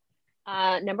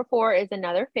 Number 4 is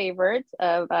another favorite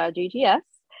of GGS,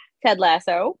 Ted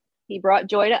Lasso. He brought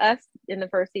joy to us in the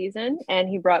first season, and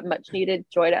he brought much needed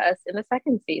joy to us in the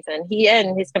second season. He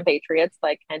and his compatriots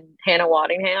like Hannah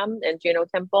Waddingham and Juno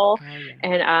Temple,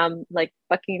 and like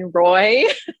fucking Roy,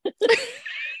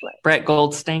 Brett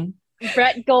Goldstein.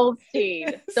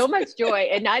 So much joy.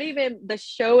 And not even the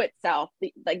show itself,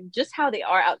 like just how they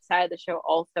are outside of the show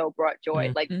also brought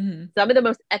joy. Like some of the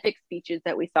most epic speeches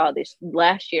that we saw this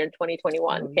last year in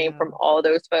 2021 came from all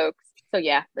those folks. So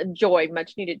yeah, the joy,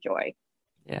 much needed joy.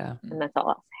 Yeah. And that's all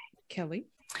I'll say. Kelly?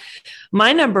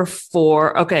 My number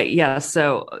 4. Okay. Yeah.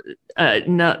 So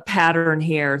pattern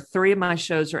here. 3 of my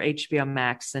shows are HBO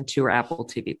Max and 2 are Apple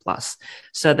TV Plus.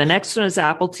 So the next one is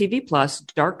Apple TV Plus,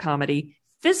 dark comedy,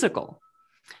 Physical,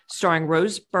 starring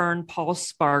Rose Byrne, Paul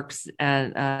Sparks,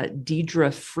 and Deidre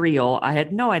Friel. I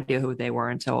had no idea who they were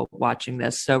until watching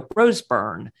this. So Rose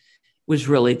Byrne was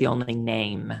really the only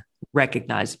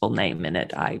recognizable name in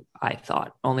it. I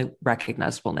thought only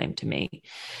recognizable name to me.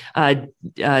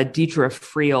 Deidre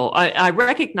Friel. I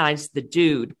recognize the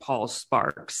dude, Paul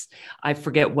Sparks. I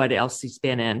forget what else he's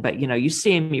been in, but you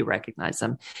see him, you recognize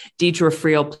him. Deidre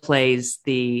Friel plays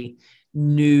the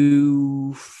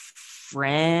new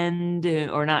friend,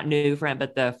 or not new friend,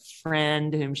 but the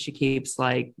friend whom she keeps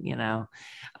I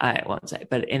won't say,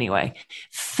 but anyway,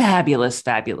 fabulous.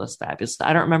 I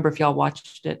don't remember if y'all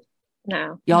watched it.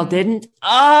 No, y'all didn't.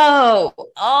 Oh,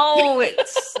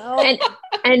 it's so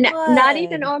and not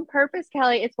even on purpose,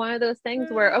 Kelly. It's one of those things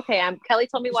where Kelly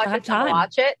told me watch it, so I'm gonna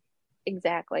watch it.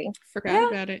 Exactly.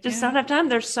 Forgot about it. Just don't have time.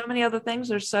 There's so many other things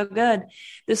that are so good.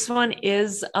 This one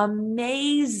is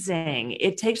amazing.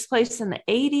 It takes place in the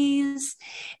 80s,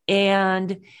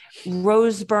 and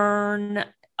Rose Byrne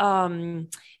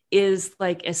is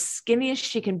like as skinny as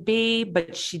she can be,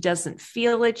 but she doesn't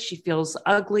feel it. She feels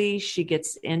ugly. She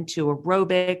gets into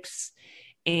aerobics,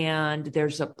 and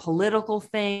there's a political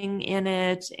thing in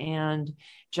it, and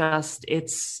just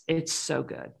it's so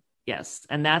good. Yes.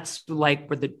 And that's like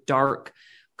where the dark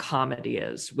comedy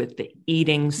is, with the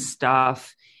eating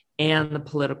stuff and the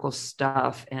political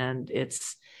stuff. And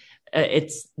it's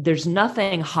there's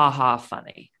nothing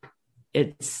funny.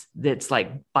 It's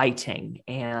like biting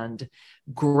and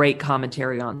great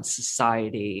commentary on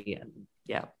society. And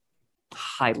yeah,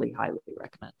 highly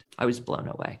recommend. I was blown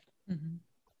away. Mm-hmm.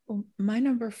 Well, my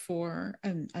number 4,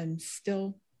 I'm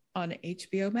still on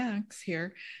HBO Max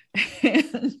here.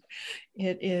 And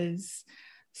it is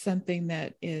something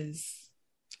that is,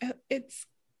 it's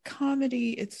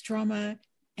comedy, it's drama,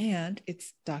 and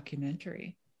it's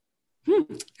documentary.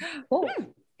 Oh.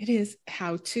 It is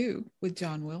How To with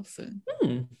John Wilson.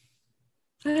 I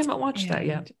haven't watched that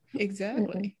yet.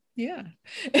 Exactly. Yeah.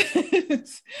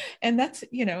 And that's,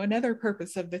 another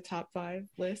purpose of the top 5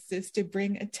 list is to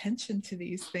bring attention to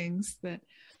these things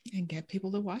and get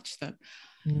people to watch them.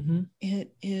 Mm-hmm.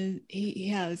 It is, he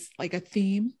has like a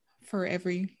theme for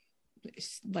every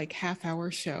like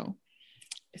half-hour show,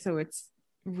 so it's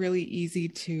really easy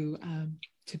to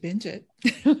binge it.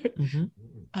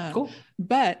 Mm-hmm. Cool.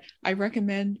 But I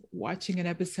recommend watching an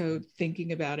episode,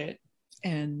 thinking about it,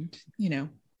 and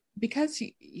because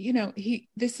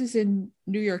this is in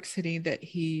New York City that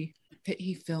he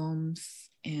films,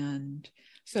 and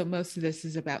so most of this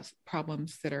is about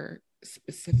problems that are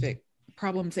specific,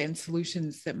 problems and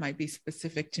solutions that might be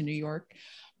specific to New York,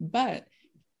 but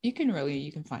you can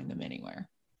find them anywhere.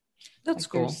 That's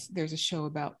like cool. There's a show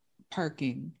about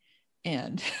parking,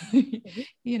 and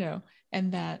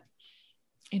and that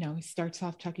he starts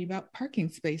off talking about parking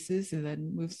spaces and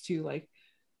then moves to like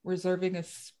reserving a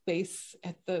space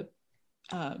at the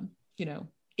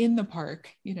in the park,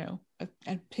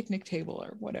 a picnic table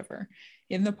or whatever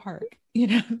in the park,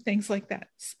 things like that,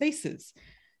 spaces,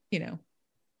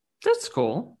 That's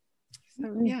cool.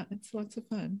 So yeah, it's lots of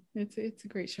fun. It's a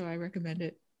great show. I recommend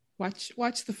it. Watch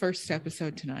the first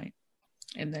episode tonight,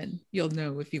 and then you'll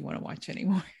know if you want to watch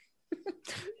anymore.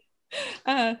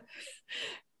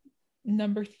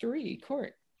 Number 3,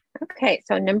 Court. Okay,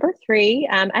 so number 3,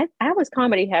 I was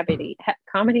comedy heavy.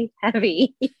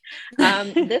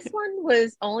 This one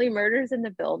was Only Murders in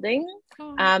the Building.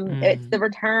 It's the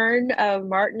return of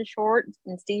Martin Short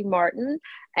and Steve Martin,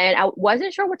 and I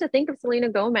wasn't sure what to think of Selena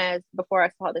Gomez before I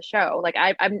saw the show. Like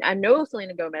I know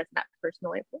Selena Gomez, not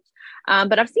personally, of course,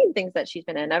 but I've seen things that she's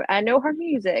been in. I know her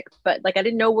music, but like I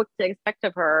didn't know what to expect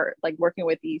of her, like working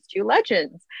with these two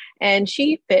legends, and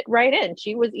she fit right in.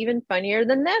 She was even funnier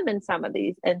than them in some of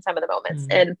the moments.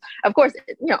 And of course,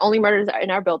 Only Murders in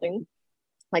Our Building,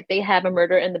 like they have a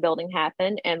murder in the building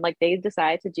happen, and like they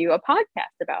decide to do a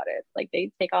podcast about it. Like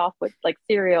they take off with like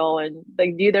Serial and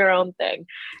they do their own thing,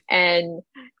 and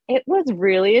it was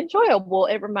really enjoyable.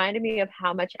 It reminded me of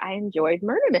how much I enjoyed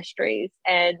murder mysteries,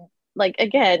 and like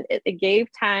again, it gave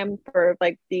time for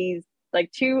like these like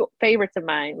 2 favorites of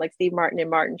mine, like Steve Martin and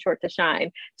Martin Short, to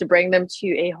shine, to bring them to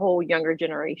a whole younger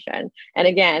generation. And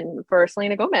again, for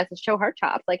Selena Gomez to show her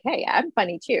chops, like, hey, I'm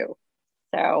funny too.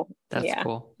 So that's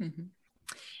cool. Mm-hmm.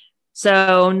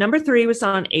 So number 3 was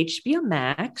on HBO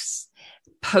Max,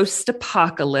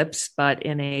 post-apocalypse, but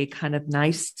in a kind of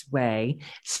nice way,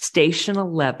 Station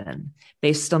 11,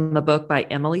 based on the book by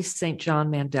Emily St. John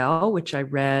Mandel, which I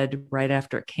read right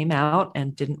after it came out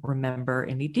and didn't remember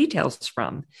any details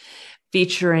from,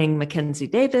 featuring Mackenzie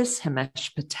Davis,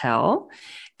 Himesh Patel,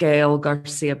 Gail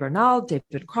Garcia Bernal,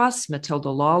 David Cross, Matilda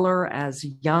Lawler as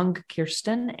young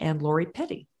Kirsten, and Lori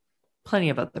Petty.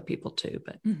 Plenty of other people too,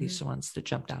 but these are the ones that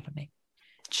jumped out at me.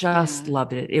 Just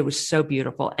loved it. It was so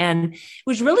beautiful. And it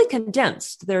was really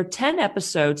condensed. There are 10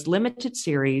 episodes, limited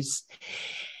series,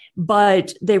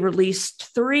 but they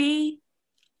released 3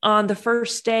 on the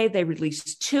first day. They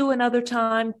released 2 another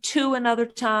time,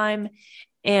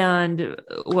 and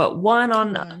one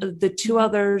on the 2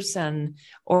 others,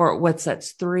 or what's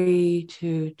that's 3,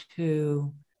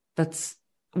 2. That's,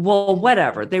 well,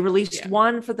 whatever. They released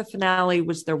 1 for the finale.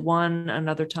 Was there 1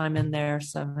 another time in there?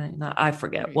 I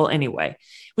forget. Well, anyway,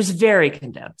 it was very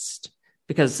condensed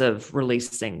because of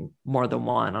releasing more than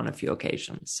 1 on a few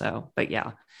occasions. So, but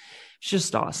yeah, it's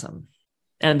just awesome.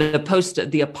 And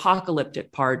the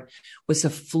apocalyptic part was a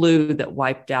flu that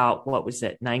wiped out, what was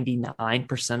it,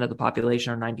 99% of the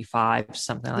population, or 95,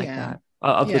 something like that,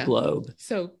 of the globe.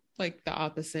 So like the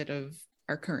opposite of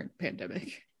our current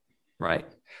pandemic. Right.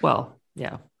 Well,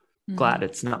 yeah. Glad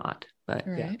it's not, but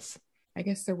right. Yes. I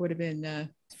guess there would have been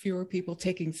fewer people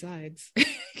taking sides.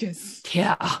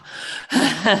 Yeah.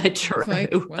 True.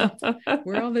 Like, well,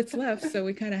 we're all that's left, so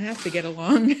we kind of have to get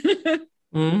along.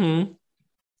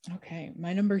 Okay,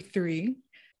 my number 3.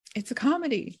 It's a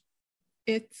comedy.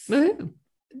 It's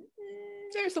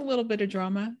there's a little bit of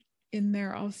drama in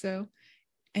there also,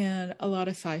 and a lot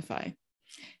of sci-fi.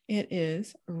 It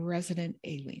is Resident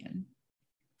Alien.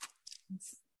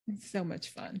 It's so much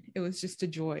fun. It was just a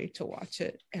joy to watch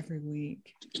it every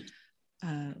week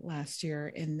last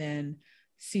year. And then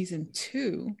season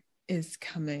 2 is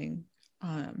coming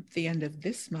the end of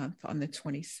this month on the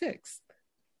 26th.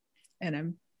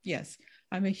 And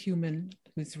I'm a human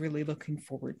who's really looking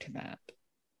forward to that.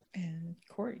 And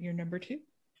Court, you're number 2.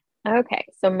 Okay,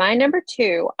 so my number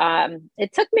 2,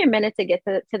 it took me a minute to get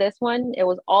to this one. It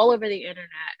was all over the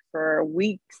internet for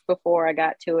weeks before I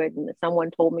got to it, and someone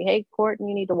told me, "Hey, Courtney,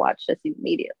 you need to watch this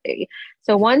immediately."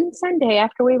 So one Sunday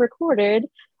after we recorded,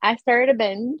 I started a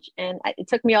binge, and it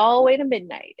took me all the way to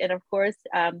midnight. And of course,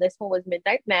 this one was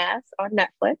Midnight Mass on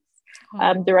Netflix,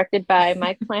 directed by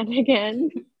Mike Flanagan.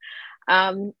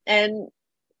 And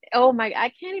oh my, I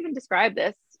can't even describe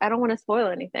this. I don't want to spoil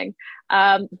anything.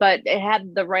 But it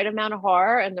had the right amount of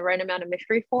horror and the right amount of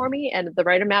mystery for me, and the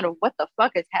right amount of what the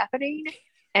fuck is happening.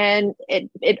 And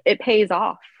it pays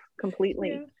off completely.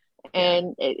 Yeah.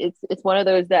 And it's one of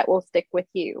those that will stick with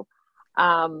you.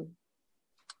 And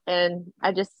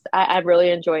I really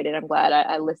enjoyed it. I'm glad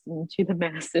I listened to the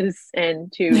masses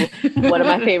and to one of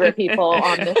my favorite people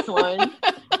on this one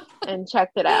and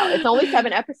checked it out. It's only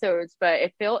 7 episodes, but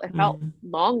it felt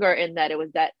longer in that it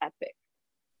was that epic.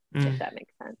 If that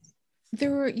makes sense.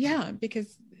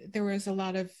 Because there was a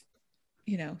lot of,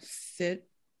 sit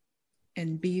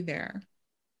and be there,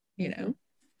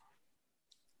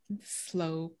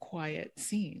 slow, quiet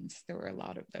scenes. There were a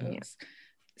lot of those. Yeah.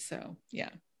 So, yeah.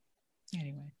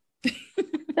 Anyway.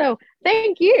 So,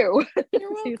 thank you.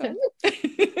 You're welcome.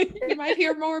 You might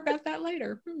hear more about that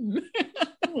later.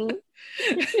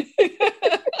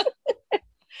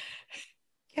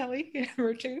 Kelly,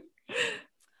 number 2.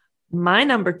 My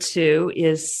number 2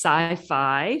 is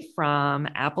sci-fi from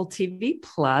Apple TV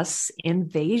Plus,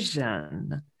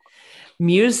 Invasion.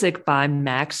 Music by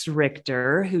Max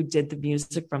Richter, who did the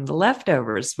music from The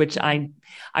Leftovers, which I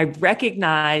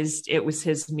recognized it was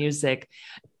his music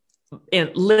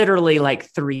literally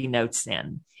like 3 notes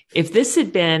in. If this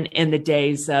had been in the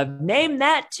days of Name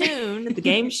That Tune, the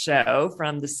game show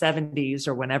from the 70s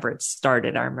or whenever it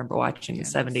started, I remember watching the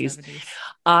 70s,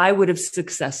 I would have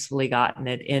successfully gotten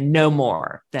it in no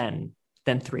more than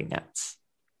 3 notes.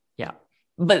 Yeah.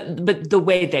 But the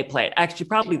way they play it, actually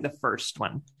probably the first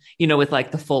one, with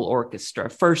like the full orchestra,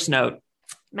 first note,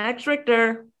 Max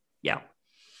Richter. Yeah.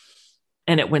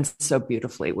 And it went so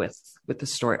beautifully with the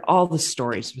story. All the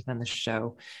stories within the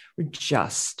show were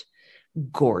just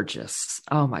gorgeous.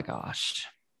 Oh my gosh.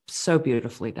 So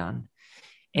beautifully done.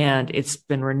 And it's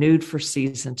been renewed for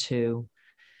season 2,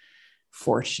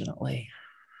 fortunately,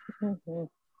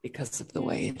 because of the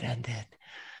way it ended.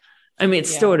 I mean, it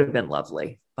still would have been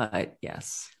lovely, but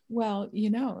yes. Well,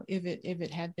 if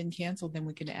it had been canceled, then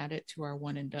we could add it to our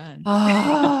one and done.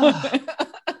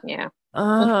 Yeah.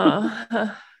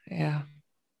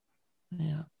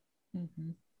 Yeah.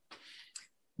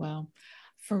 Well,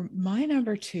 for my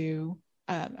number 2,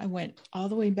 I went all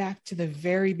the way back to the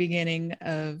very beginning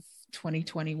of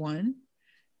 2021.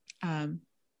 I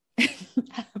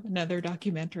have another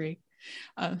documentary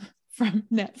from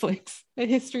Netflix, A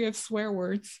History of Swear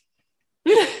Words.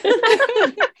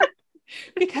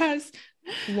 Because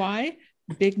why?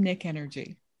 Big Nick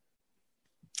energy.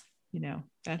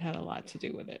 That had a lot to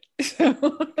do with it. So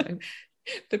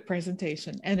the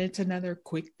presentation, and it's another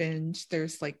quick binge.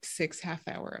 There's like 6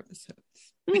 half-hour episodes.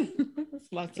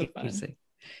 It's lots of fun. Easy.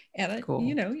 And cool.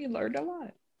 You learned a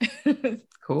lot.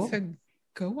 Cool. So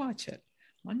go watch it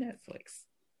on Netflix.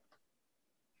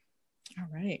 All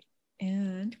right.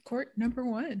 And Court, number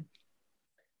 1.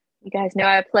 You guys know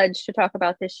I pledged to talk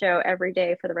about this show every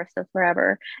day for the rest of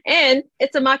forever. And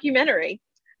it's a mockumentary.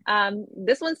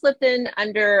 This one slipped in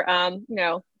under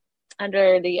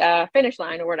the finish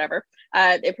line or whatever.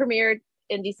 It premiered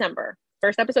in December.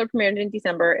 First episode premiered in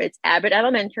December. It's Abbott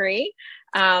Elementary.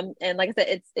 And like I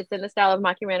said, it's in the style of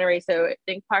mockumentary. So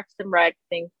think Parks and Rec,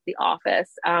 think The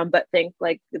Office, but think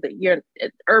like your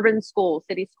urban schools,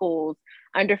 city schools,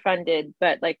 underfunded,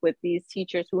 but like with these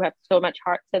teachers who have so much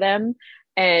heart to them.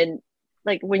 And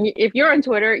like if you're on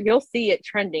Twitter, you'll see it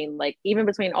trending, like even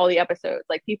between all the episodes,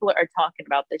 like people are talking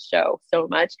about this show so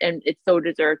much, and it's so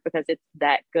deserved because it's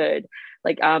that good.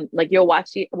 Like you'll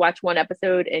watch one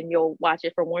episode and you'll watch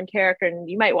it for one character, and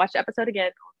you might watch the episode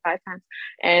again 5 times,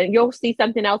 and you'll see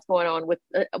something else going on with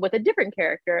a different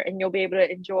character, and you'll be able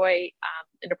to enjoy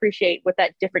and appreciate what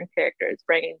that different character is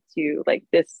bringing to like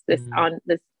this on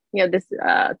this this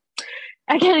I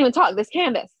can't even talk, this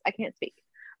canvas. I can't speak,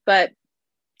 but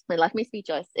it left me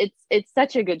speechless. It's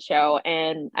such a good show,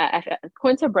 and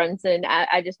Quinta Brunson,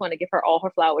 I just want to give her all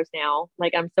her flowers now.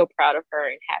 Like, I'm so proud of her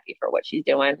and happy for what she's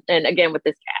doing. And again, with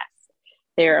this cast,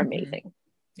 they're amazing.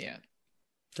 Yeah,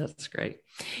 that's great.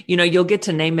 You'll get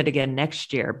to name it again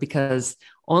next year because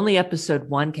only episode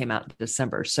 1 came out in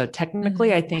December. So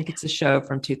technically, I think it's a show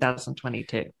from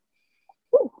 2022.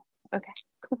 Ooh, okay,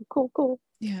 cool.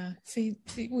 Yeah. See,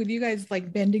 with you guys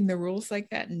like bending the rules like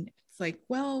that, and it's like,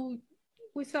 well,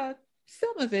 we saw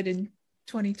some of it in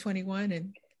 2021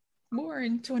 and more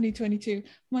in 2022.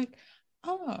 I'm like,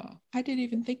 oh, I didn't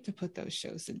even think to put those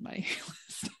shows in my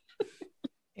list.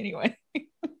 Anyway.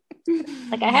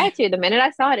 Like I had to. The minute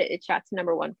I saw it, it shot to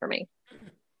number 1 for me.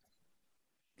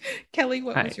 Kelly,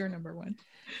 what was your number 1?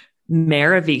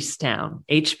 Mare of Easttown,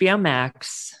 HBO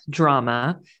Max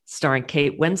drama starring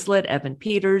Kate Winslet, Evan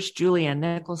Peters, Julianne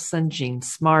Nicholson, Jean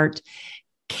Smart.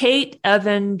 Kate,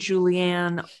 Evan,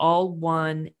 Julianne all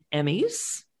won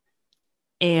Emmys,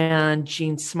 and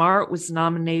Jean Smart was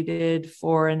nominated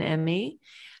for an Emmy.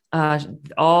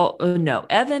 No,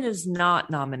 Evan is not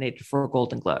nominated for a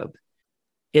Golden Globe,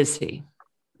 is he?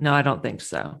 No, I don't think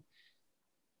so.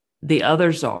 The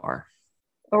others are.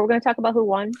 Oh, we're going to talk about who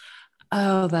won?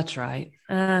 Oh, that's right.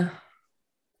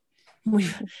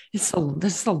 This is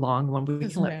a long one. We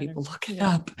can let people look it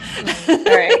up. All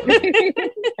right.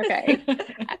 Okay.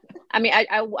 I mean,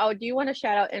 I do want to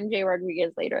shout out MJ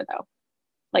Rodriguez later, though.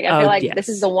 Like, I feel like this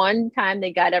is the one time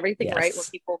they got everything right when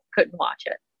people couldn't watch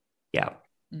it. Yeah,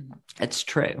 it's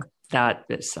true. That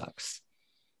it sucks.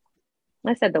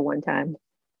 I said the one time.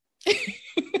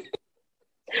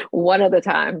 One of the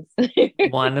times.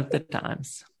 One of the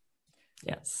times.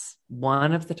 Yes.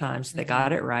 One of the times they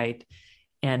got it right.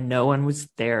 And no one was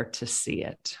there to see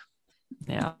it.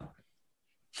 Yeah.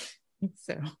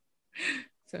 So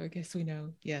I guess we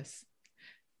know, yes,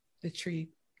 the tree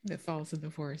that falls in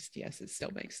the forest, yes, it still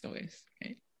makes noise.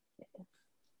 Right?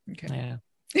 Okay.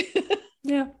 Yeah.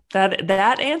 Yeah.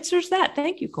 That answers that.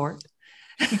 Thank you, Court.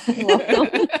 You're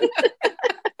welcome.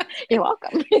 You're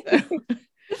welcome.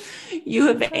 You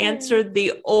have answered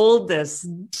the oldest,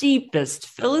 deepest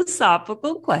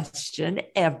philosophical question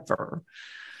ever.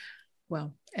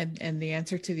 Well, and the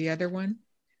answer to the other one,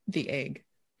 the egg.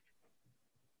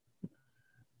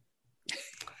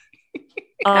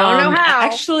 I don't know how.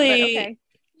 Actually, okay.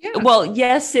 Yeah. Well,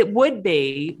 yes, it would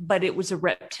be, but it was a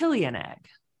reptilian egg.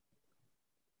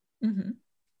 Mm-hmm.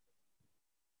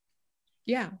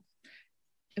 Yeah.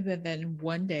 And then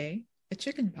one day, a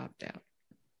chicken popped out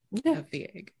of the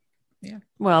egg. Yeah.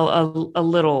 Well, a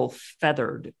little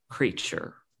feathered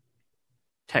creature,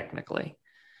 technically.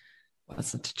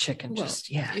 Wasn't a chicken just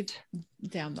yet.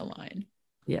 Down the line.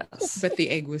 Yes. But the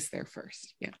egg was there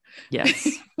first. Yeah. Yes.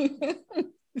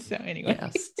 So anyway.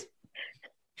 Yes.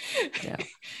 Yeah.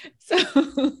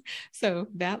 So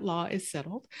that law is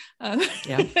settled.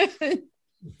 Yeah.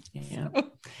 Yeah.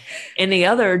 Any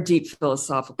other deep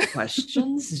philosophical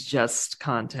questions, just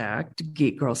contact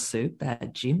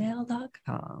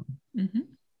geekgirlsoup@gmail.com. Mm-hmm.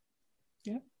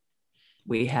 Yeah.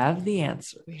 We have the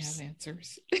answers. We have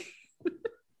answers.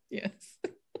 Yes.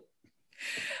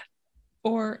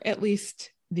 Or at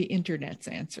least the internet's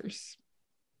answers.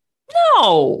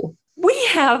 No, we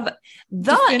have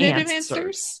the definitive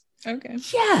answers. Okay.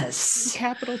 Yes.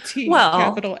 Capital T, well,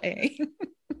 capital A.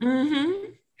 Mm-hmm.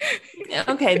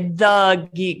 Okay, the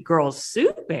Geek Girl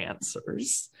Soup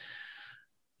answers.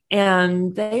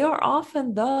 And they are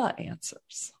often the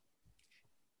answers.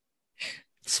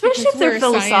 Especially if they're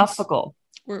philosophical.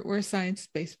 We're a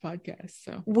science-based podcast,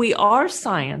 so. We are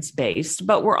science-based,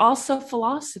 but we're also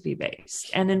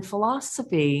philosophy-based. And in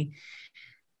philosophy,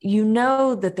 you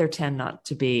know that there tend not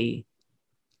to be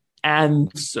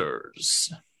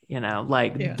answers.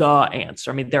 The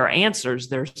answer. I mean, there are answers,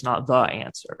 there's not the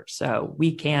answer. So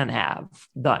we can have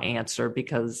the answer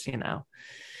because,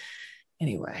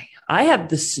 anyway, I have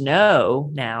the snow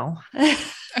now.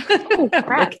 Oh,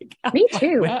 crap. Me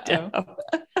too.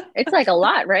 It's like a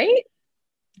lot, right?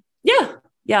 Yeah.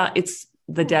 Yeah.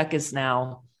 The deck is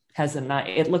now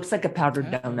it looks like a powdered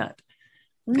donut.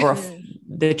 Or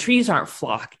the trees aren't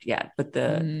flocked yet, but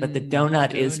the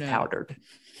donut is powdered.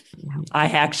 I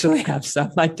actually have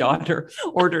some. My daughter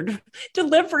ordered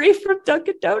delivery from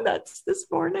Dunkin' Donuts this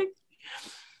morning.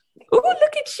 Oh,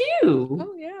 look at you.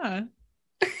 Oh, yeah.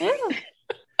 Yeah.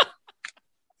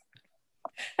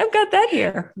 I've got that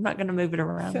here. I'm not going to move it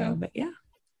around though, but yeah.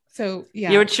 So,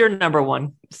 yeah. What's your number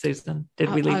one, Susan?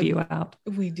 Did we leave you out?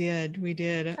 We did.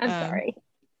 I'm sorry.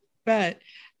 But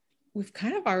we've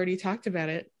kind of already talked about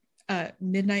it.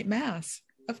 Midnight Mass,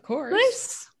 of course.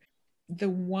 Nice. The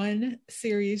one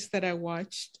series that I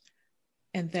watched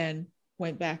and then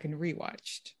went back and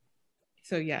rewatched.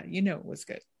 So yeah, it was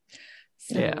good.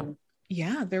 So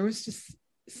yeah, there was just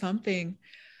something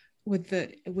with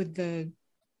the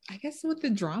I guess with the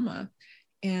drama,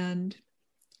 and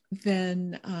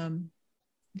then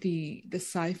the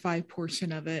sci-fi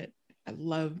portion of it. I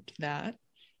loved that,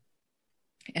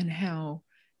 and how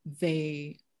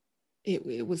it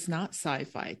was not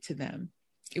sci-fi to them.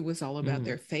 It was all about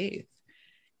their faith.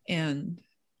 And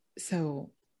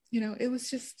so, it was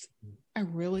just a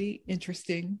really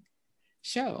interesting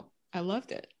show. I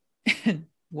loved it, and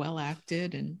well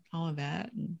acted and all of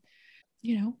that. And,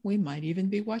 we might even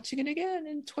be watching it again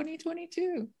in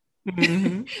 2022.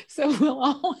 Mm-hmm. So we'll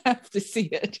all have to see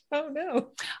it. Oh, no.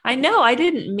 I know. I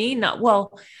didn't mean that.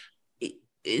 Well,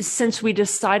 since we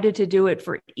decided to do it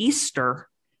for Easter,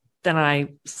 then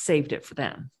I saved it for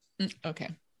them. Okay.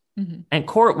 Mm-hmm. And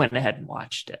Court went ahead and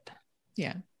watched it.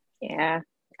 Yeah. Yeah.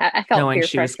 I felt knowing peer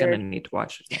she pressure. was going to need to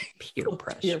watch it. Peer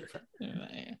pressure.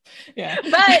 Yeah.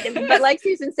 But like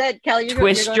Susan said, Kelly, you're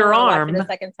going to watch it a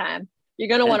second time. You're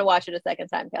going to want to watch it a second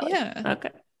time, Kelly. Yeah. Okay.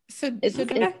 It's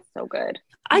so good.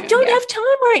 I don't have time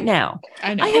right now.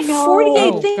 I know. I have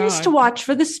 48 things to watch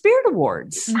for the Spirit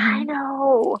Awards. Mm-hmm. I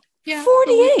know. Yeah,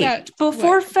 48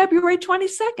 before February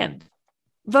 22nd.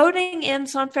 Voting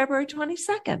ends on February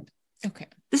 22nd. Okay.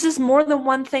 This is more than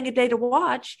one thing a day to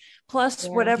watch, plus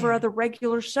whatever other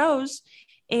regular shows.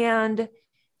 And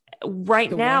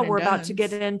right now we're about to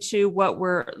get into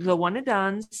the one and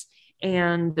dones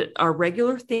and our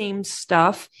regular themed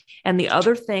stuff and the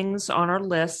other things on our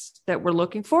list that we're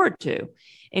looking forward to,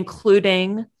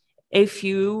 including a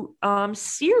few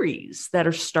series that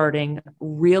are starting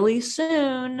really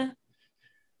soon.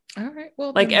 All right.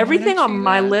 Well, like everything on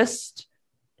my list.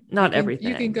 Not everything.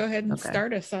 You can go ahead and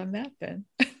start us on that then.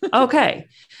 Okay.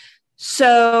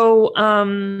 So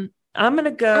I'm going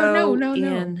to go.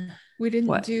 No. We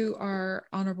didn't do our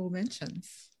honorable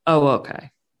mentions. Oh,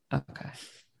 okay. Okay.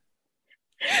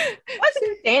 I wasn't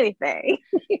going to say anything.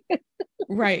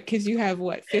 Right. Because you have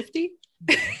 50?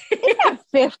 It's not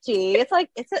 50.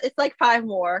 It's like 5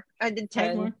 more. I did 10.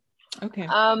 5 more? Okay.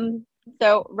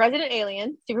 So Resident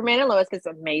Alien, Superman and Lois is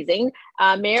amazing.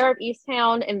 Mayor of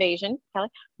Easttown Invasion, Kelly.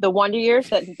 The Wonder Years,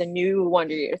 the new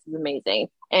Wonder Years is amazing.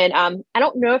 And I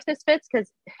don't know if this fits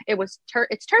because it's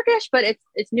Turkish, but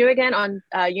it's new again on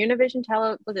Univision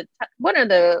one of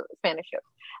the Spanish shows.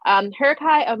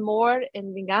 Herkai Amor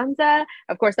en Venganza.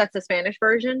 Of course, that's the Spanish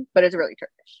version, but it's really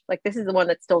Turkish. Like this is the one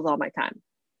that steals all my time.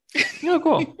 Oh,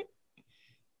 cool.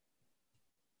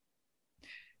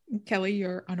 Kelly,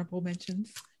 your honorable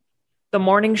mentions. The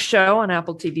Morning Show on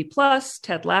Apple TV Plus,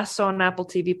 Ted Lasso on Apple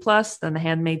TV Plus, then The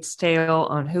Handmaid's Tale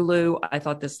on Hulu. I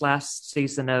thought this last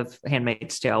season of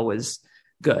Handmaid's Tale was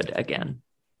good again.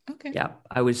 Okay. Yeah,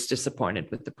 I was disappointed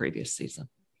with the previous season.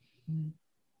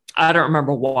 I don't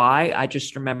remember why. I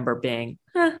just remember being,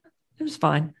 it was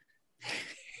fine.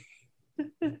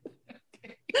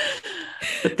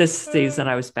 But this season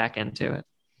I was back into it.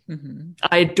 Mm-hmm.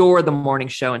 I adore The Morning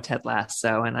Show and Ted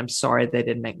Lasso, and I'm sorry they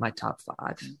didn't make my top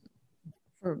 5.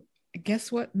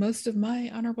 Guess what? Most of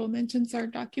my honorable mentions are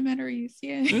documentaries.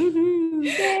 Yay. Mm-hmm.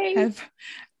 Yay. Have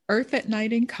Earth at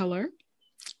Night in Color,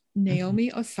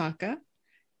 Naomi Osaka,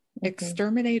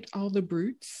 Exterminate All the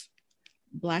Brutes,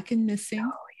 Black and Missing,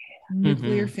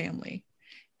 Nuclear Family,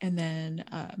 and then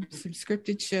some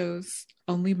scripted shows,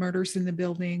 Only Murders in the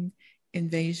Building,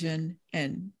 Invasion,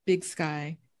 and Big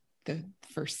Sky, the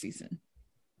first season.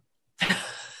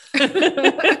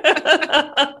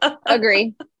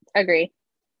 Agree.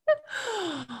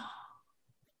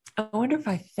 I wonder if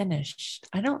I finished.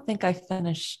 I don't think I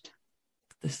finished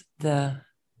this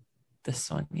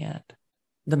one yet.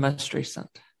 The most recent.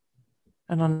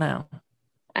 I don't know.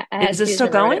 Is it still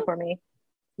going for me?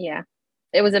 Yeah,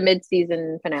 it was a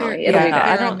mid-season finale.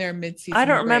 They're on their mid-season. I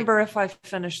don't remember if I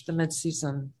finished the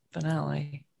mid-season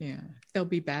finale. Yeah, they'll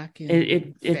be back in.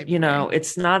 It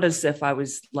it's not as if I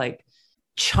was like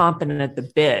chomping at the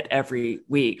bit every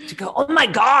week to go. Oh my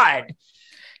god.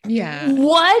 Yeah.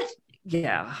 What?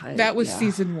 Yeah. That was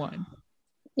season 1.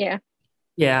 Yeah.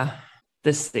 Yeah.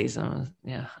 This season.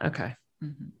 Yeah. Okay.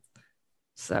 Mm-hmm.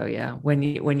 So yeah, when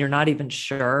you're not even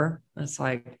sure, it's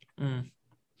like,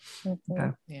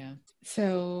 okay. Yeah.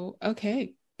 So,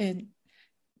 okay. And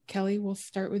Kelly, we'll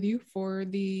start with you for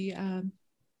the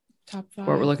top 5.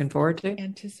 What we're looking forward to?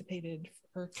 Anticipated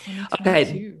for 2022.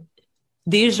 Okay.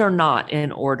 These are not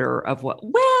in order of what,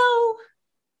 well,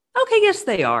 okay. Yes,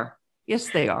 they are. Yes,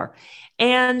 they are.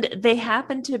 And they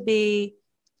happen to be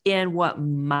in what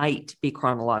might be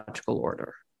chronological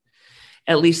order.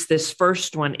 At least this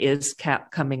first one is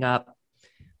coming up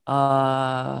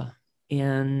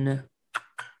in,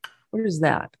 what is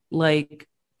that? Like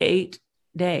 8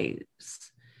 days.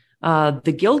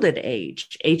 The Gilded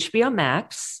Age, HBO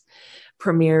Max,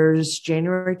 premieres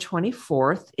January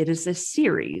 24th. It is a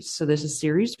series. So this is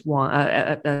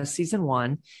season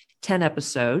 1, 10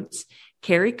 episodes.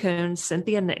 Carrie Coon from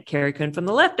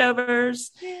The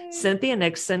Leftovers, yay. Cynthia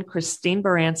Nixon, Christine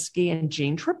Baranski, and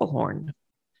Jean Triplehorn.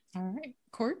 All right.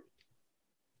 Court?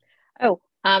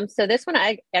 So this one,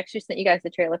 I actually sent you guys the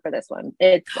trailer for this one.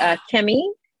 It's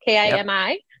Kimi,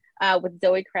 Kimi, with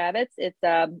Zoe Kravitz. It's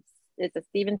a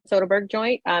Steven Soderbergh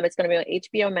joint. It's going to be on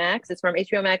HBO Max. It's from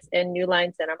HBO Max and New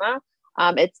Line Cinema.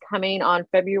 It's coming on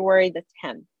February the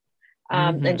 10th.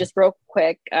 And just real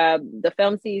quick, the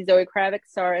film sees Zoe Kravitz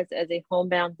star as a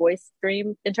homebound voice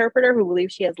stream interpreter who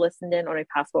believes she has listened in on a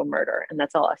possible murder. And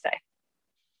that's all I say.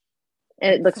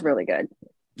 And it looks really good.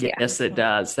 Yes, it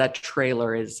does. That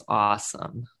trailer is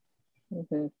awesome.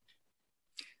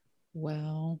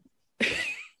 Well,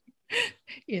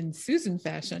 in Susan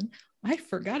fashion, I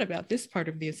forgot about this part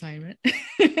of the assignment.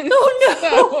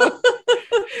 Oh, no.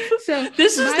 So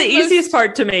this is the easiest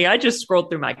part to me. I just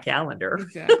scrolled through my calendar.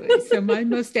 Exactly. So my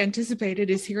most anticipated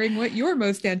is hearing what your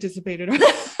most anticipated are.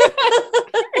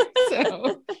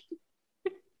 So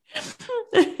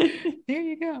there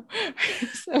you go.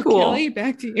 So cool. Kelly,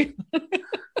 back to you.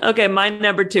 Okay, my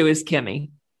number 2 is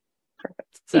Kimi.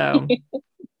 Perfect. So,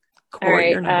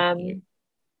 Corey, all right.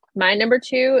 My number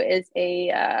 2 is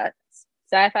a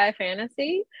sci-fi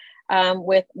fantasy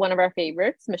with one of our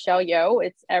favorites, Michelle Yeoh.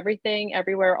 It's Everything,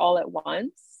 Everywhere, All at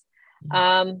Once.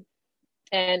 And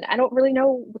I don't really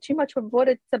know too much of what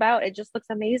it's about. It just looks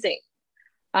amazing.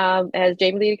 It has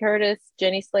Jamie Lee Curtis,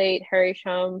 Jenny Slate, Harry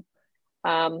Shum,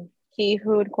 Ki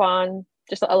Hoon Kwan,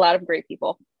 just a lot of great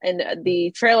people. And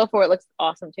the trailer for it looks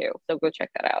awesome too. So go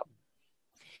check that out.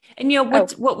 And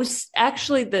what was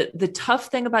actually the tough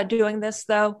thing about doing this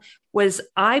though, was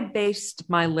I based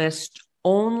my list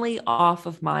only off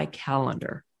of my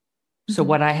calendar. So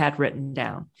what I had written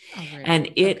down. Right. And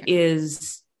it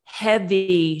is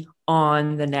heavy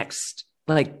on the next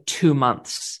like 2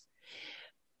 months.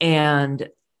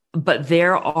 But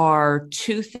there are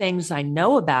 2 things I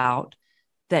know about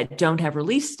that don't have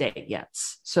release date yet.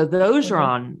 So those are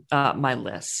on my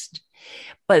list.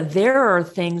 But there are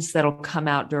things that'll come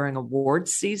out during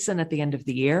awards season at the end of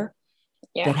the year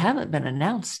that haven't been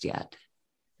announced yet.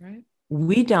 Right.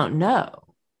 We don't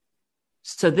know.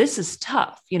 So this is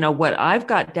tough. What I've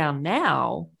got down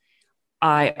now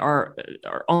are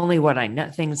only what I know,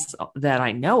 things that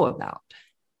I know about.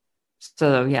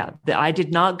 So I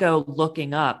did not go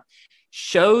looking up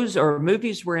shows or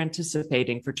movies we're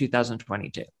anticipating for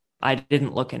 2022. I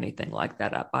didn't look anything like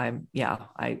that up. I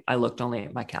looked only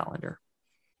at my calendar.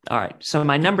 All right. So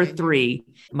my number 3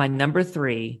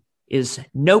 is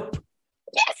Nope.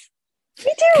 Yes,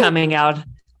 me too. Coming out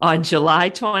on July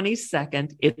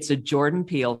 22nd. It's a Jordan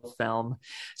Peele film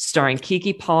starring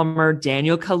Keke Palmer,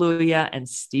 Daniel Kaluuya, and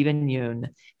Steven Yeun.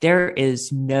 There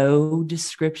is no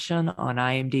description on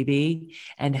IMDb,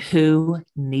 and who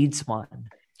needs one?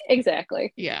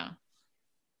 Exactly. Yeah.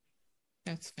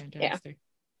 That's fantastic.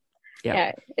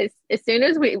 Yeah. As soon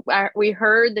as we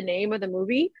heard the name of the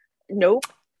movie, Nope,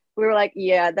 we were like,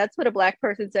 yeah, that's what a Black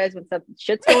person says when some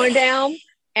shit's going down,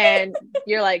 and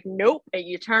you're like, nope, and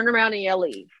you turn around and you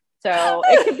leave. So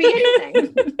it could be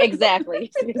anything.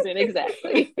 Exactly, Susan,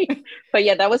 exactly. But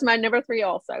yeah, that was my number 3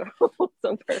 also.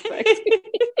 So perfect.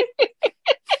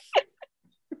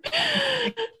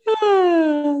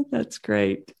 Oh, that's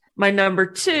great. My number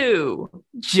 2,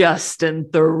 Justin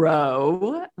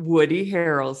Theroux, Woody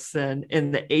Harrelson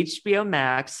in the HBO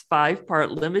Max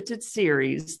 5-part limited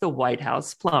series, The White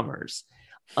House Plumbers.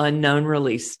 Unknown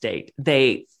release date.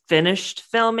 They finished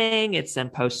filming. It's in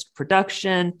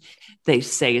post-production. They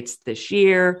say it's this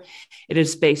year. It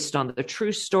is based on the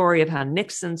true story of how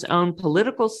Nixon's own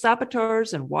political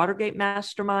saboteurs and Watergate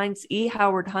masterminds, E.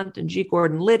 Howard Hunt and G.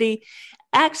 Gordon Liddy,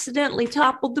 accidentally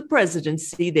toppled the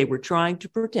presidency they were trying to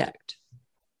protect.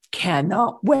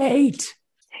 Cannot wait.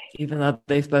 Even though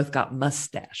they've both got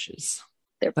mustaches.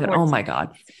 But oh my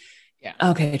God. Yeah.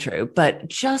 Okay, true. But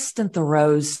Justin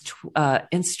Thoreau's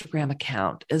Instagram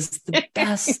account is the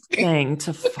best thing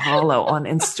to follow on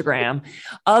Instagram,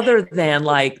 other than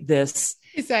like this.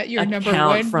 Is that your number account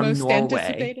one from most Norway.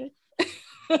 anticipated?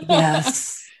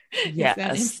 Yes. Is that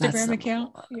Yes. Instagram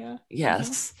account? Yeah.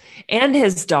 Yes. And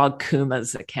his dog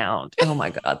Kuma's account. Oh my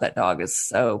God, that dog is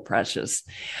so precious.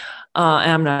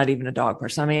 I'm not even a dog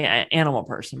person. I mean, an animal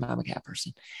person. I'm a cat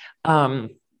person.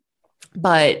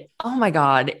 But oh my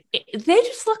God, they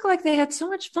just look like they had so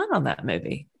much fun on that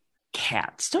movie.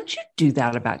 Cats. Don't you do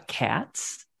that about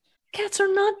cats? Cats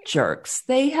are not jerks.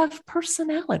 They have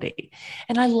personality.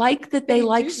 And I like that they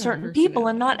like certain people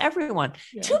and not everyone.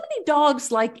 Yeah. Too many dogs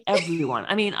like everyone.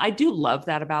 I mean, I do love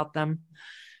that about them,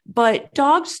 but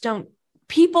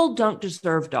people don't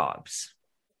deserve dogs.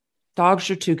 Dogs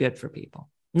are too good for people.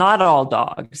 Not all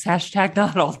dogs. Hashtag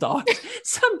not all dogs.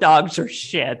 Some dogs are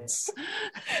shits.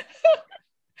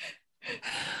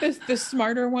 The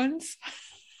smarter ones?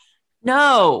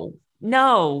 No,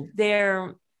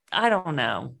 they're, I don't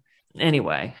know.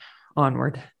 Anyway,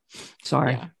 onward.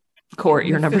 Sorry. Yeah. Court,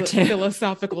 you're number 2.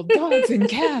 Philosophical dogs and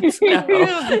cats.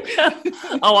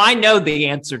 Oh, I know the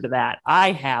answer to that.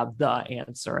 I have the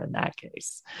answer in that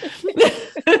case.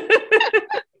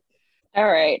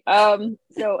 All right.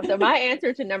 So my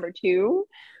answer to number 2,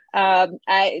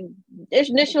 I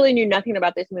initially knew nothing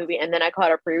about this movie, and then I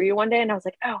caught a preview one day, and I was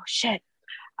like, "Oh shit!"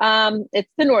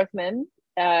 It's The Northman.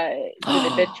 It's an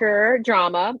adventure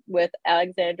drama with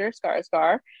Alexander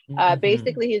Skarsgård.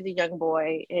 Basically, he's a young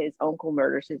boy. His uncle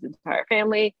murders his entire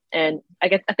family, and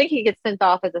I think he gets sent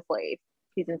off as a slave.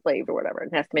 He's enslaved or whatever,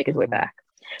 and has to make his way back.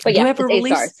 But yeah, it's 8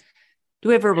 stars. Do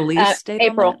we have a release date?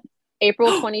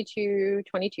 April 22.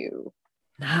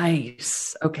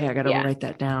 Nice. Okay, I got to write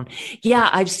that down. Yeah,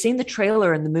 I've seen the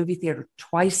trailer in the movie theater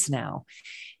twice now.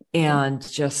 And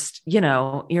just,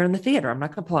 you're in the theater. I'm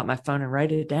not going to pull out my phone and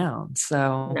write it down.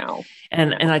 So, no.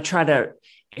 And I try to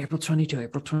April 22,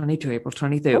 April 22, April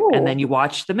 22. Ooh. And then you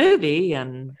watch the movie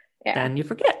and then you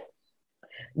forget.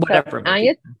 Whatever.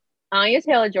 So, Anya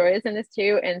Taylor-Joy is in this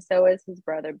too. And so is his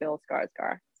brother, Bill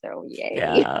Skarsgård. So yay.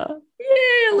 Yeah. Yay,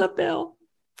 I love Bill.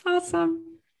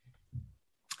 Awesome.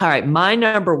 All right. My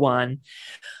number 1.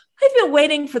 I've been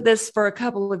waiting for this for a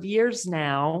couple of years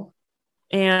now.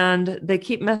 And they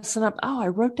keep messing up. Oh, I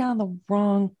wrote down the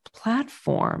wrong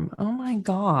platform. Oh my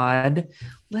God.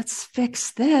 Let's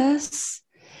fix this.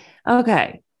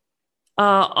 Okay.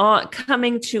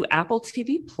 Coming to Apple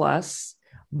TV Plus,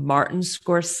 Martin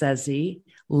Scorsese,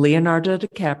 Leonardo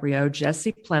DiCaprio,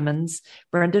 Jesse Plemons,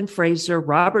 Brendan Fraser,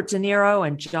 Robert De Niro,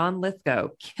 and John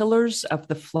Lithgow, Killers of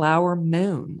the Flower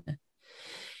Moon.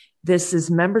 This is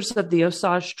members of the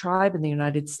Osage tribe in the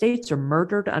United States are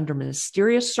murdered under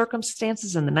mysterious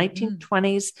circumstances in the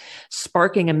 1920s,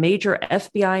 sparking a major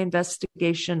FBI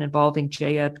investigation involving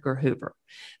J. Edgar Hoover.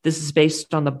 This is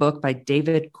based on the book by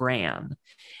David Graham.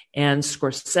 And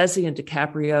Scorsese and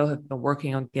DiCaprio have been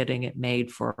working on getting it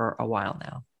made for a while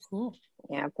now. Cool.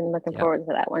 Yeah, I've been looking forward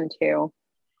to that one too.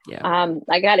 Yeah.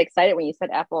 I got excited when you said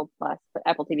Apple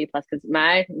TV Plus, because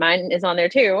mine is on there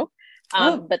too.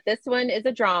 But this one is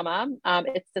a drama.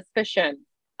 It's Suspicion.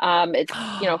 It's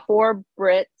 4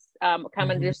 Brits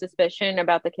come under suspicion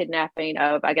about the kidnapping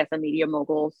of, I guess, a media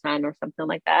mogul's son or something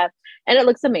like that. And it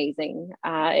looks amazing.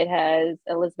 It has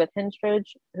Elizabeth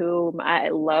Henstridge, whom I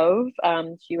love.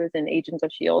 She was in Agents of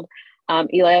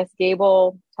S.H.I.E.L.D. Elias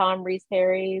Gable, Tom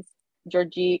Rhys-Harris,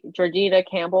 Georgina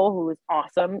Campbell, who is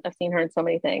awesome. I've seen her in so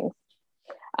many things.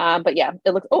 But yeah,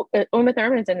 it looks. Uma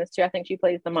Thurman's in this too. I think she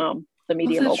plays the mom, the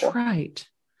media mogul. That's right.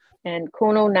 And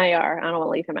Kuno Nayar. I don't want to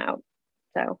leave him out.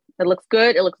 So it looks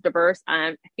good. It looks diverse.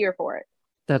 I'm here for it.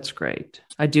 That's great.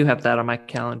 I do have that on my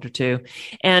calendar too.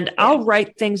 And I'll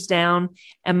write things down.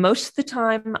 And most of the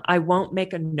time I won't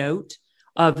make a note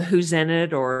of who's in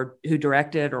it or who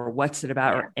directed or what's it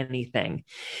about or anything.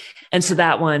 And so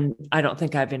that one, I don't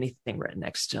think I have anything written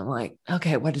next to. I'm like,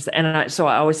 okay, what is that? And so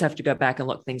I always have to go back and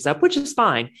look things up, which is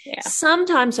fine. Yeah.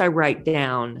 Sometimes I write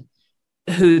down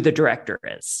who the director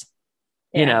is,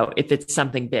 if it's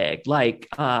something big, like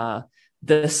the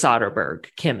Soderbergh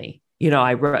Kimmy,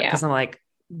 I wrote, because I'm like,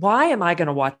 why am I going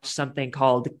to watch something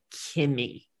called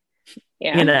Kimmy,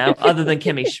 other than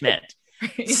Kimmy Schmidt?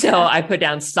 So I put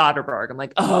down Soderbergh. I'm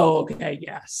like, oh, okay.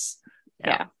 Yes.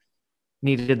 Yeah.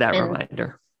 Needed that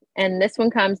reminder. And this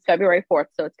one comes February 4th.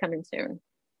 So it's coming soon.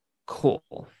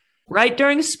 Cool. Right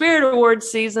during Spirit Awards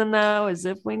season, though, as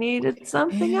if we needed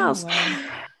something else. Wow.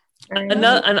 An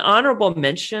honorable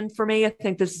mention for me. I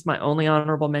think this is my only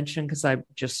honorable mention because I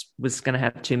just was going to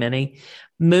have too many.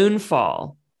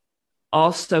 Moonfall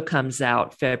also comes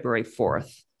out February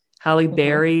 4th. Halle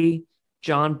Berry,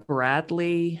 John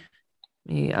Bradley,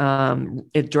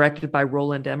 It directed by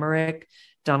Roland Emmerich,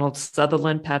 Donald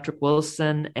Sutherland, Patrick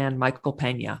Wilson, and Michael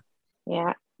Pena.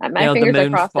 Yeah. My fingers are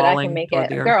crossed that I can make it.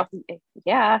 Girl,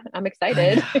 yeah, I'm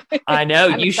excited. I know.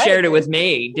 You shared it with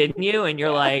me, didn't you? And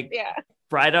you're like,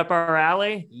 right up our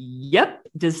alley. Yep.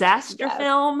 Disaster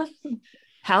film.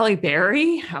 Halle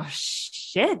Berry. Oh,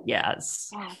 shit.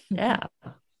 Yes. Yeah.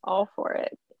 All for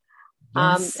it.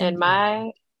 Yes, and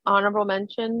my honorable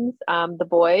mentions, The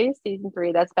Boys season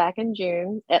 3, that's back in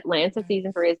June. Atlanta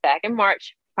season 3 is back in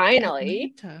March.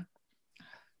 Finally.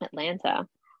 Atlanta.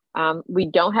 We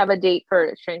don't have a date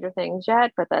for Stranger Things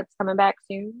yet, but that's coming back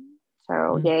soon.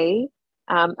 So yay.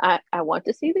 I want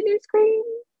to see the new Scream,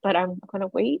 but I'm going to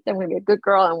wait. I'm going to be a good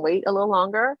girl and wait a little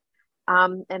longer.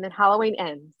 And then Halloween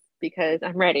Ends because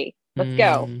I'm ready. Let's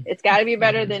go. It's got to be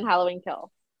better than Halloween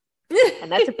Kills.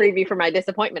 And that's a preview for my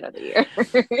disappointment of the year.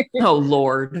 Oh,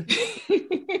 Lord.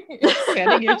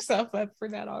 Setting yourself up for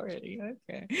that already.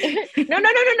 Okay.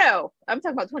 No. I'm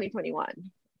talking about 2021.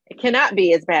 It cannot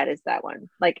be as bad as that one.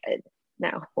 Like,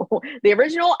 no. The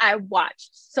original I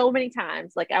watched so many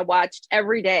times. Like, I watched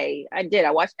every day. I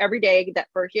watched every day that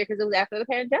first year because it was after the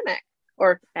pandemic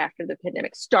or after the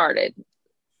pandemic started.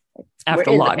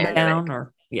 After lockdown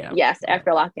or Yes,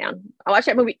 after lockdown. I watched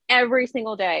that movie every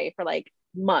single day for like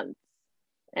months.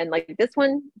 And like this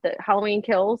one, the Halloween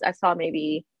Kills, I saw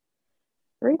maybe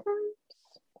 3 times.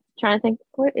 Trying to think,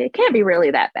 it can't be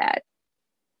really that bad.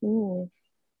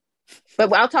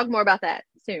 But I'll talk more about that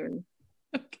soon.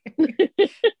 Okay.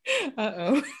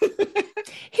 Uh-oh.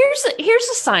 Here's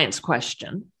a science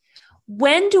question.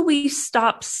 When do we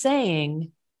stop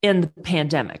saying in the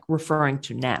pandemic, referring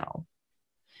to now?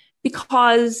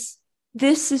 Because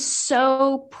this is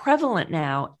so prevalent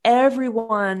now.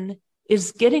 Everyone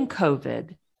is getting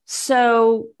COVID.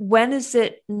 So when is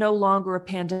it no longer a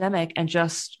pandemic and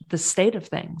just the state of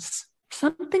things?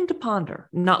 Something to ponder.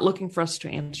 I'm not looking for us to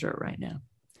answer it right now.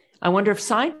 I wonder if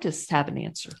scientists have an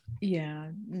answer. Yeah,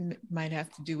 might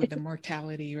have to do with the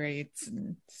mortality rates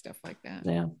and stuff like that.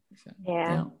 Yeah. So,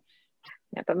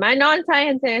 yeah, but my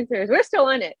non-science answer is we're still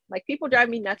in it. Like people drive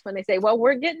me nuts when they say, well,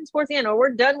 we're getting towards the end or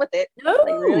we're done with it. Oh,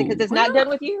 like really? Because it's not done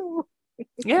with you.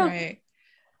 Yeah. Right.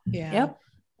 Yeah. Yep.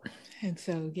 And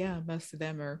so, most of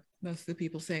the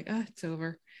people saying, it's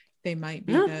over. They might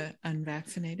be the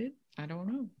unvaccinated. I don't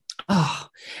know. Oh,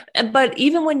 but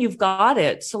even when you've got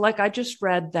it, so like I just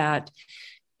read that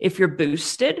if you're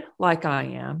boosted, like I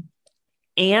am,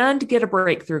 and get a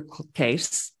breakthrough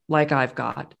case, like I've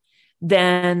got,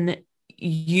 then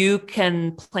you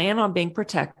can plan on being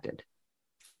protected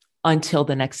until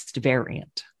the next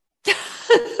variant.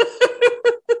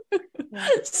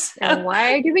 And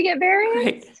why do we get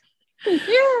variants?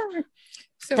 Yeah.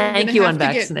 So thank you,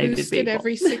 unvaccinated people.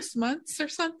 Every 6 months or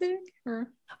something? Or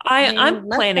I'm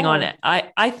planning on it.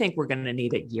 I think we're going to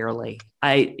need it yearly.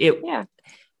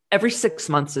 Every 6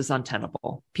 months is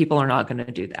untenable. People are not going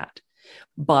to do that.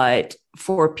 But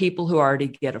for people who already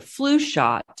get a flu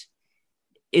shot,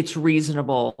 it's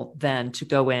reasonable then to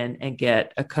go in and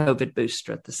get a COVID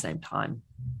booster at the same time.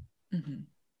 Mm-hmm.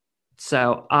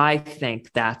 So I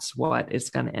think that's what is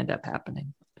going to end up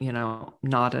happening.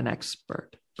 Not an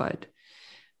expert, but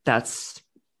that's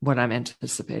what I'm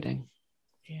anticipating.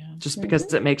 Yeah. Just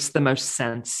because it makes the most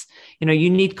sense. You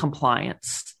need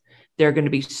compliance. There are going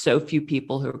to be so few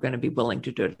people who are going to be willing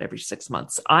to do it every 6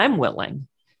 months. I'm willing,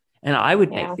 and I would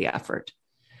make the effort.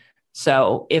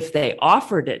 So if they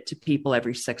offered it to people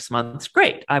every 6 months,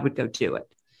 great, I would go do it.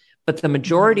 But the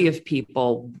majority of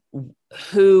people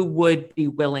who would be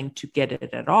willing to get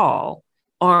it at all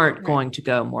aren't going to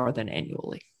go more than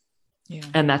annually. Yeah.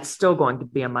 And that's still going to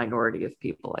be a minority of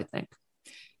people, I think.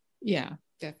 Yeah,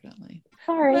 definitely.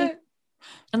 Sorry. But,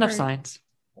 enough science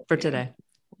for today.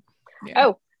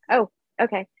 Yeah. Oh,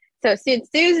 okay. So since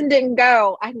Susan didn't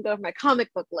go, I can go for my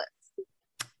comic book list.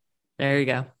 There you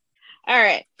go. All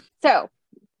right. So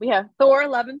we have Thor,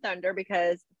 Love and Thunder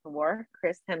because Thor,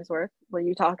 Chris Hemsworth, what are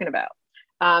you talking about?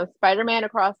 Spider-Man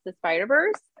Across the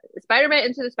Spider-Verse. Spider-Man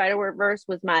Into the Spider-Verse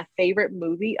was my favorite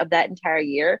movie of that entire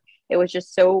year. It was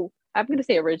just so, I'm going to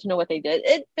say original what they did.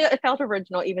 It felt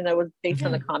original, even though it was based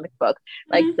on the comic book.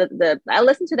 Like I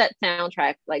listened to that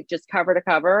soundtrack, like just cover to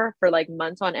cover for like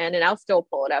months on end, and I'll still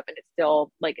pull it up and it's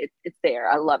still like, it's there.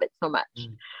 I love it so much.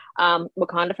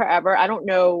 Wakanda Forever. I don't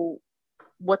know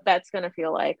what that's going to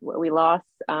feel like. We lost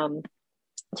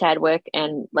Chadwick,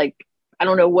 and like, I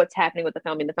don't know what's happening with the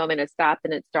filming. The filming has stopped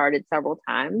and it started several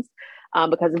times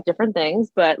because of different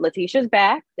things, but Letitia's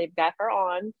back. They've got her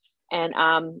on.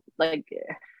 And like,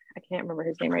 I can't remember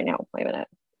his name right now. Wait a minute.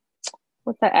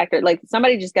 What's that actor? Like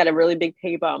somebody just got a really big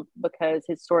pay bump because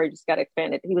his story just got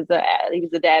expanded. He was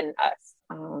the dad in Us.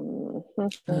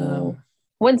 Oh.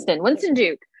 Winston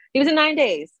Duke. He was in 9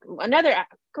 Days. Another,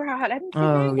 God, I didn't say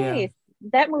 9 days.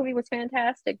 That movie was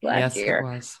fantastic last year.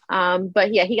 Yes, it was.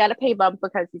 But yeah, he got a pay bump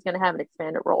because he's going to have an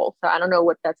expanded role. So I don't know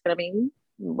what that's going to mean.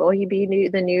 Will he be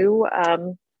the new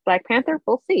Black Panther?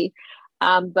 We'll see.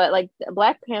 But like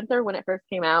Black Panther, when it first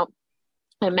came out,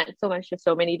 it meant so much to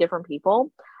so many different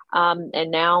people.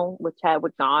 And now with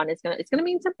Chadwick gone, it's gonna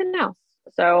mean something else.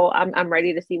 So I'm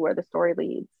ready to see where the story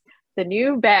leads. The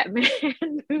new Batman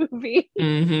movie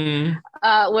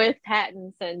with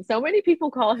Pattinson. So many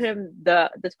people call him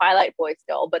the Twilight boy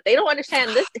still, but they don't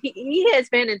understand this. He has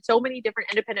been in so many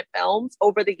different independent films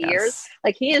over the years. Yes.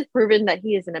 Like he has proven that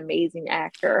he is an amazing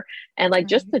actor, and like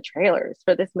just the trailers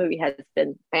for this movie has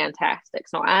been fantastic.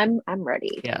 So I'm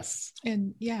ready. Yes,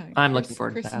 and yeah, I'm looking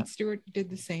forward to that. Kristen Stewart did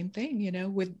the same thing. You know,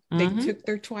 with they took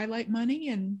their Twilight money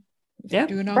and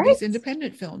doing all these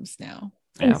independent films now.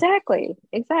 Yeah. Exactly.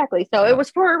 So it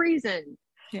was for a reason.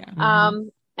 Yeah.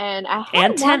 And I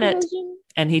had Tenet,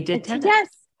 and he did Tenet.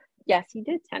 Yes, he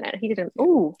did Tenet. He didn't.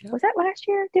 Ooh, was that last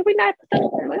year? Did we not put that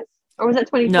on the list, or was that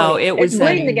 2020? No, it was in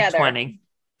 2020.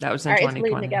 That was in 2020. It's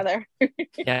bleeding together.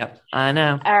 Yeah, I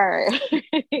know. All right.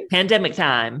 Pandemic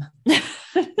time.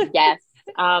 Yes.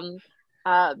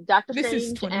 Doctor This Strange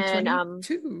is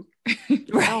 2022. And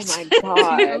Oh my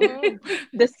God.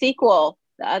 The sequel,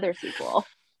 the other sequel.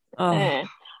 Oh.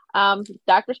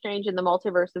 Doctor Strange in the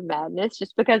Multiverse of Madness,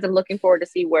 just because I'm looking forward to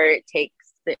see where it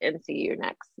takes the MCU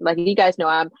next. Like you guys know,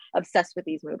 I'm obsessed with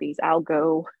these movies. I'll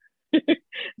go.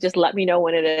 Just let me know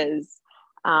when it is.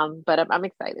 But I'm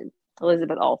excited.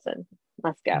 Elizabeth Olsen,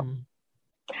 let's go.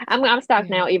 I'm gonna stop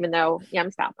now, even though I'm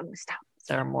gonna stop.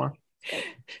 There are more.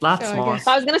 Lots more.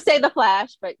 I was gonna say The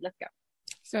Flash, but let's go.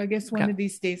 So I guess one of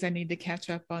these days I need to catch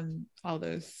up on all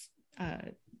those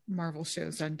Marvel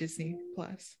shows on Disney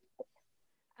Plus.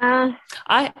 I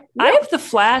have The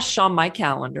Flash on my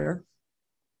calendar.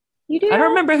 You do? I don't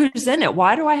remember who's in it.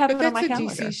 Why do I have it on my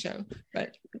calendar? That's a DC show,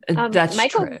 but that's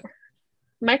true.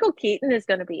 Michael Keaton is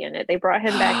going to be in it. They brought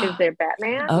him back as their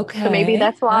Batman. Okay, so maybe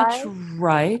that's why. That's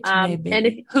right. Maybe.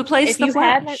 And who plays the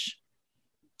Flash?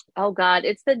 Oh God,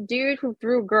 it's the dude who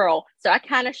threw a girl. So I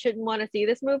kind of shouldn't want to see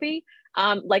this movie.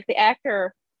 Like the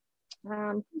actor,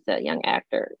 who's that young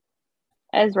actor?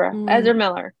 Ezra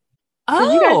Miller.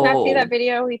 Did you guys not see that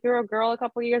video? He threw a girl a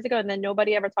couple years ago, and then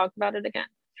nobody ever talked about it again.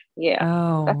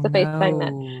 Yeah, that's the face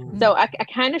segment. So I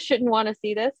kind of shouldn't want to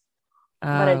see this,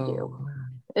 but I do.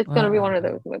 It's going to be one of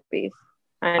those movies.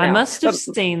 I must have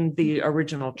seen the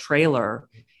original trailer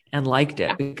and liked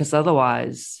it because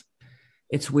otherwise,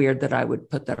 it's weird that I would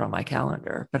put that on my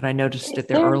calendar. But I noticed it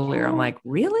there earlier. I'm like,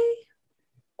 really?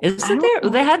 Isn't there?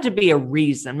 There had to be a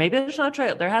reason. Maybe there's not a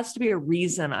trailer. There has to be a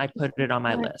reason I put it on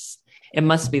my list. It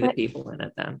must be the people in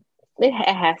it then. It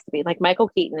has to be. Like Michael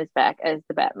Keaton is back as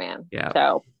the Batman. Yeah.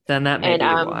 So then that may be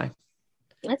why.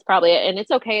 That's probably it. And it's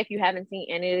okay if you haven't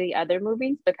seen any of the other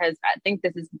movies because I think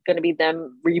this is going to be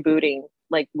them rebooting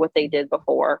like what they did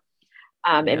before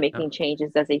and making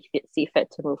changes as they see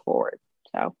fit to move forward.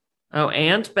 So. Oh,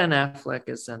 and Ben Affleck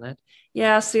is in it.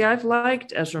 Yeah, see, I've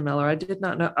liked Ezra Miller. I did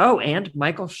not know. Oh, and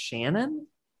Michael Shannon?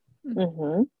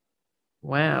 Mm-hmm.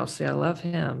 Wow, see, I love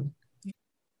him.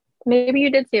 Maybe you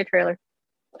did see a trailer.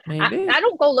 Maybe. I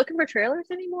don't go looking for trailers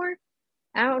anymore.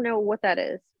 I don't know what that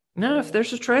is. No, if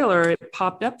there's a trailer, it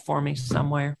popped up for me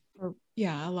somewhere.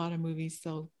 Yeah, a lot of movies,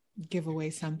 they'll give away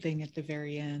something at the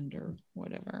very end or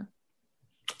whatever.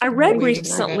 I read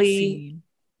recently...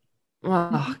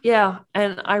 and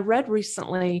I read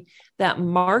recently that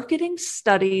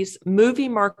movie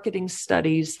marketing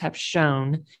studies have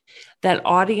shown that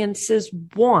audiences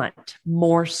want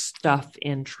more stuff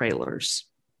in trailers.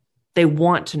 They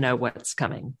want to know what's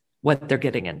coming, what they're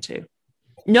getting into.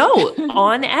 No,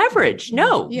 on average,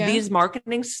 no. Yeah. These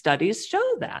marketing studies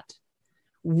show that.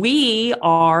 We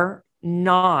are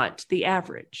not the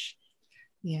average.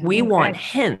 Yeah, we want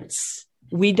hints.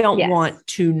 We don't want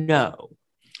to know.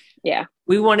 Yeah.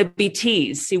 We want to be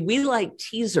teased. See, we like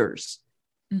teasers,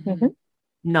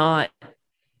 not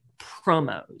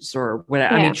promos or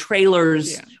whatever. Yeah. I mean,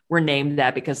 trailers were named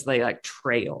that because they like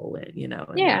trail it,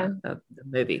 the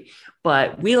movie.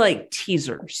 But we like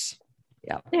teasers.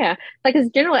 Yeah. Yeah. Like, because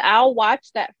generally I'll watch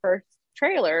that first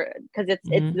trailer because it's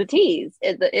the tease.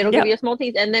 It'll give you a small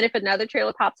tease. And then if another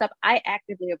trailer pops up, I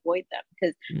actively avoid them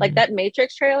because like that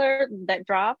Matrix trailer that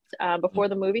dropped before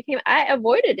the movie came, I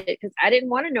avoided it because I didn't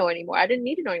want to know anymore. I didn't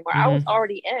need to know anymore. I was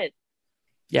already in.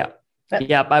 Yeah.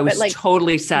 I was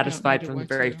totally satisfied from the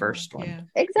very first one. Yeah.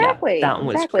 Exactly. Yeah, that one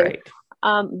was great.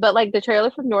 But like the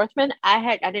trailer from Northman,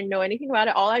 I didn't know anything about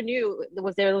it. All I knew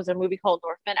was there was a movie called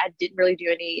Northman. I didn't really do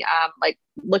any like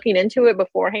looking into it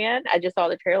beforehand. I just saw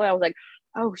the trailer. I was like,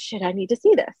 oh shit, I need to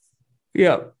see this.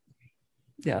 Yeah.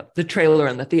 Yeah. The trailer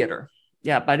in the theater.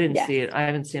 Yeah, but I didn't Yes. see it. I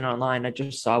haven't seen it online. I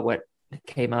just saw what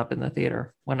came up in the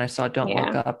theater when I saw Don't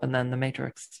Look Up and then The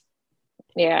Matrix.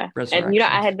 Yeah. And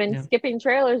I had been skipping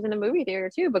trailers in the movie theater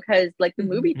too, because like the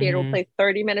movie theater will play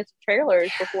 30 minutes of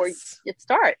trailers before it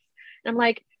starts. And I'm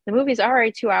like, the movie's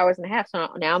already 2 hours and a half.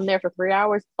 So now I'm there for 3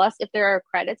 hours. Plus, if there are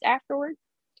credits afterwards,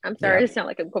 I'm sorry to sound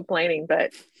like I'm complaining,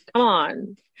 but come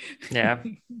on. Yeah.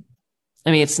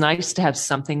 I mean, it's nice to have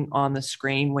something on the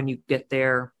screen when you get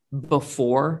there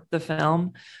before the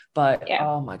film, but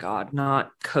oh my God,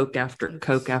 not Coke after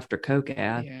Coke after Coke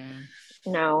ad. Yeah.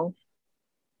 No.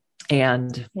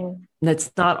 And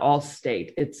it's not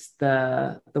Allstate. It's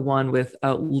the one with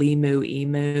Limu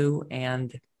Emu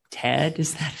and Ted.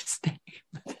 Is that his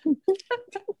name?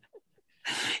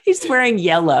 He's wearing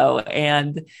yellow,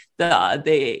 and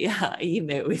the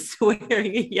emu is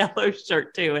wearing a yellow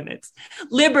shirt too, and it's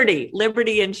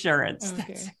Liberty Insurance.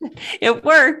 Okay. It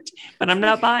worked, but I'm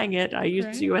not buying it. I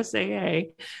used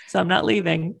USAA, so I'm not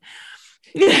leaving.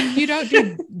 You don't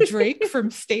do Drake from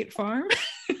State Farm?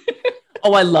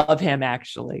 Oh, I love him,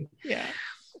 actually. Yeah.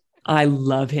 I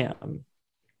love him.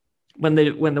 When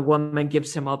the woman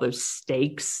gives him all those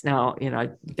steaks, now, I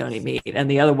don't eat meat.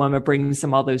 And the other woman brings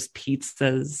him all those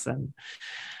pizzas. And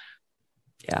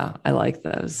yeah, I like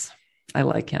those. I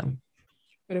like him.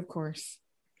 But of course,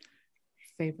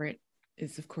 favorite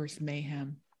is, of course,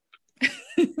 Mayhem.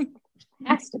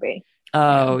 Has to be.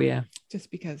 Oh, yeah. Just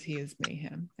because he is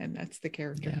Mayhem. And that's the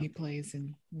character he plays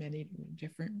in many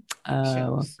different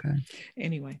shows. Okay.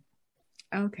 Anyway.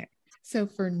 Okay. So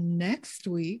for next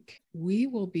week, we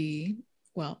will be,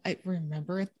 I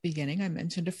remember at the beginning, I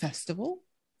mentioned a festival.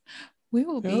 We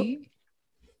will be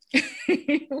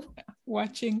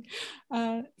watching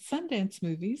Sundance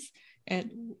movies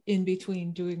in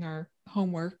between doing our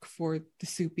homework for the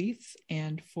Soupies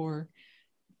and for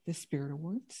the Spirit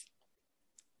Awards.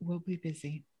 We'll be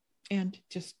busy and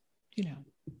just,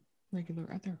 regular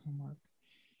other homework.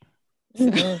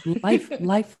 So.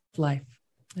 Life.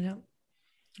 Yeah.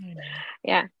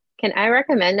 Yeah. Can I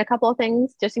recommend a couple of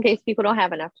things just in case people don't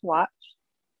have enough to watch?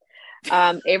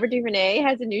 Ava DuVernay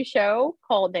has a new show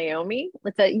called Naomi.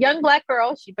 It's a young Black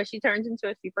girl, but she turns into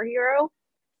a superhero.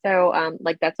 So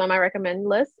that's on my recommend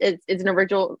list. It's an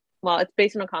original. Well, it's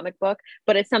based on a comic book,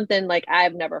 but it's something like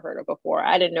I've never heard of before.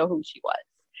 I didn't know who she was.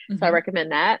 Mm-hmm. So I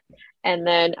recommend that. And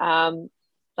then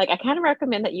I kind of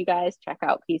recommend that you guys check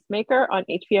out Peacemaker on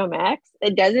HBO Max.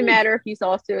 It doesn't matter if you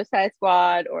saw Suicide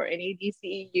Squad or any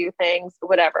DCEU things,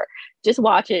 whatever. Just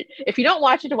watch it. If you don't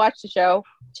watch it to watch the show,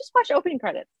 just watch opening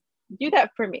credits. Do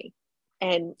that for me.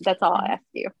 And that's all I ask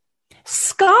you.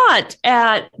 Scott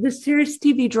at the Serious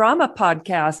TV Drama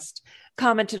Podcast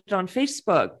commented on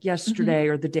Facebook yesterday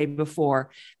or the day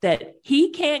before that he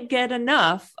can't get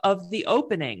enough of the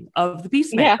opening of the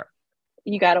Peacemaker.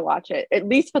 Yeah, you got to watch it, at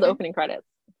least for the opening credits.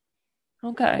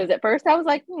 Okay. Because at first I was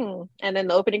like, and then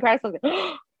the opening credits, I was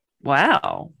like,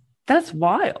 wow, that's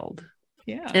wild.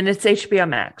 Yeah. And it's HBO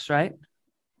Max, right?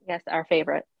 Yes, our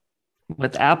favorite.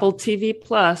 With Apple TV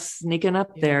Plus sneaking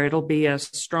up there, it'll be a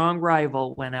strong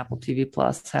rival when Apple TV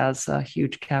Plus has a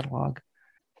huge catalog.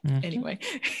 Mm-hmm. Anyway.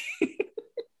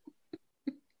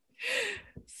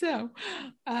 So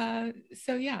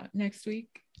yeah, next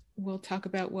week we'll talk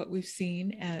about what we've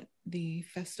seen at the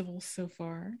festival so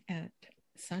far at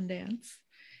Sundance,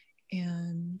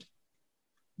 and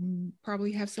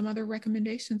probably have some other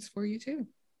recommendations for you too.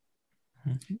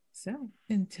 Mm-hmm. So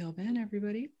until then,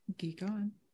 everybody, geek on.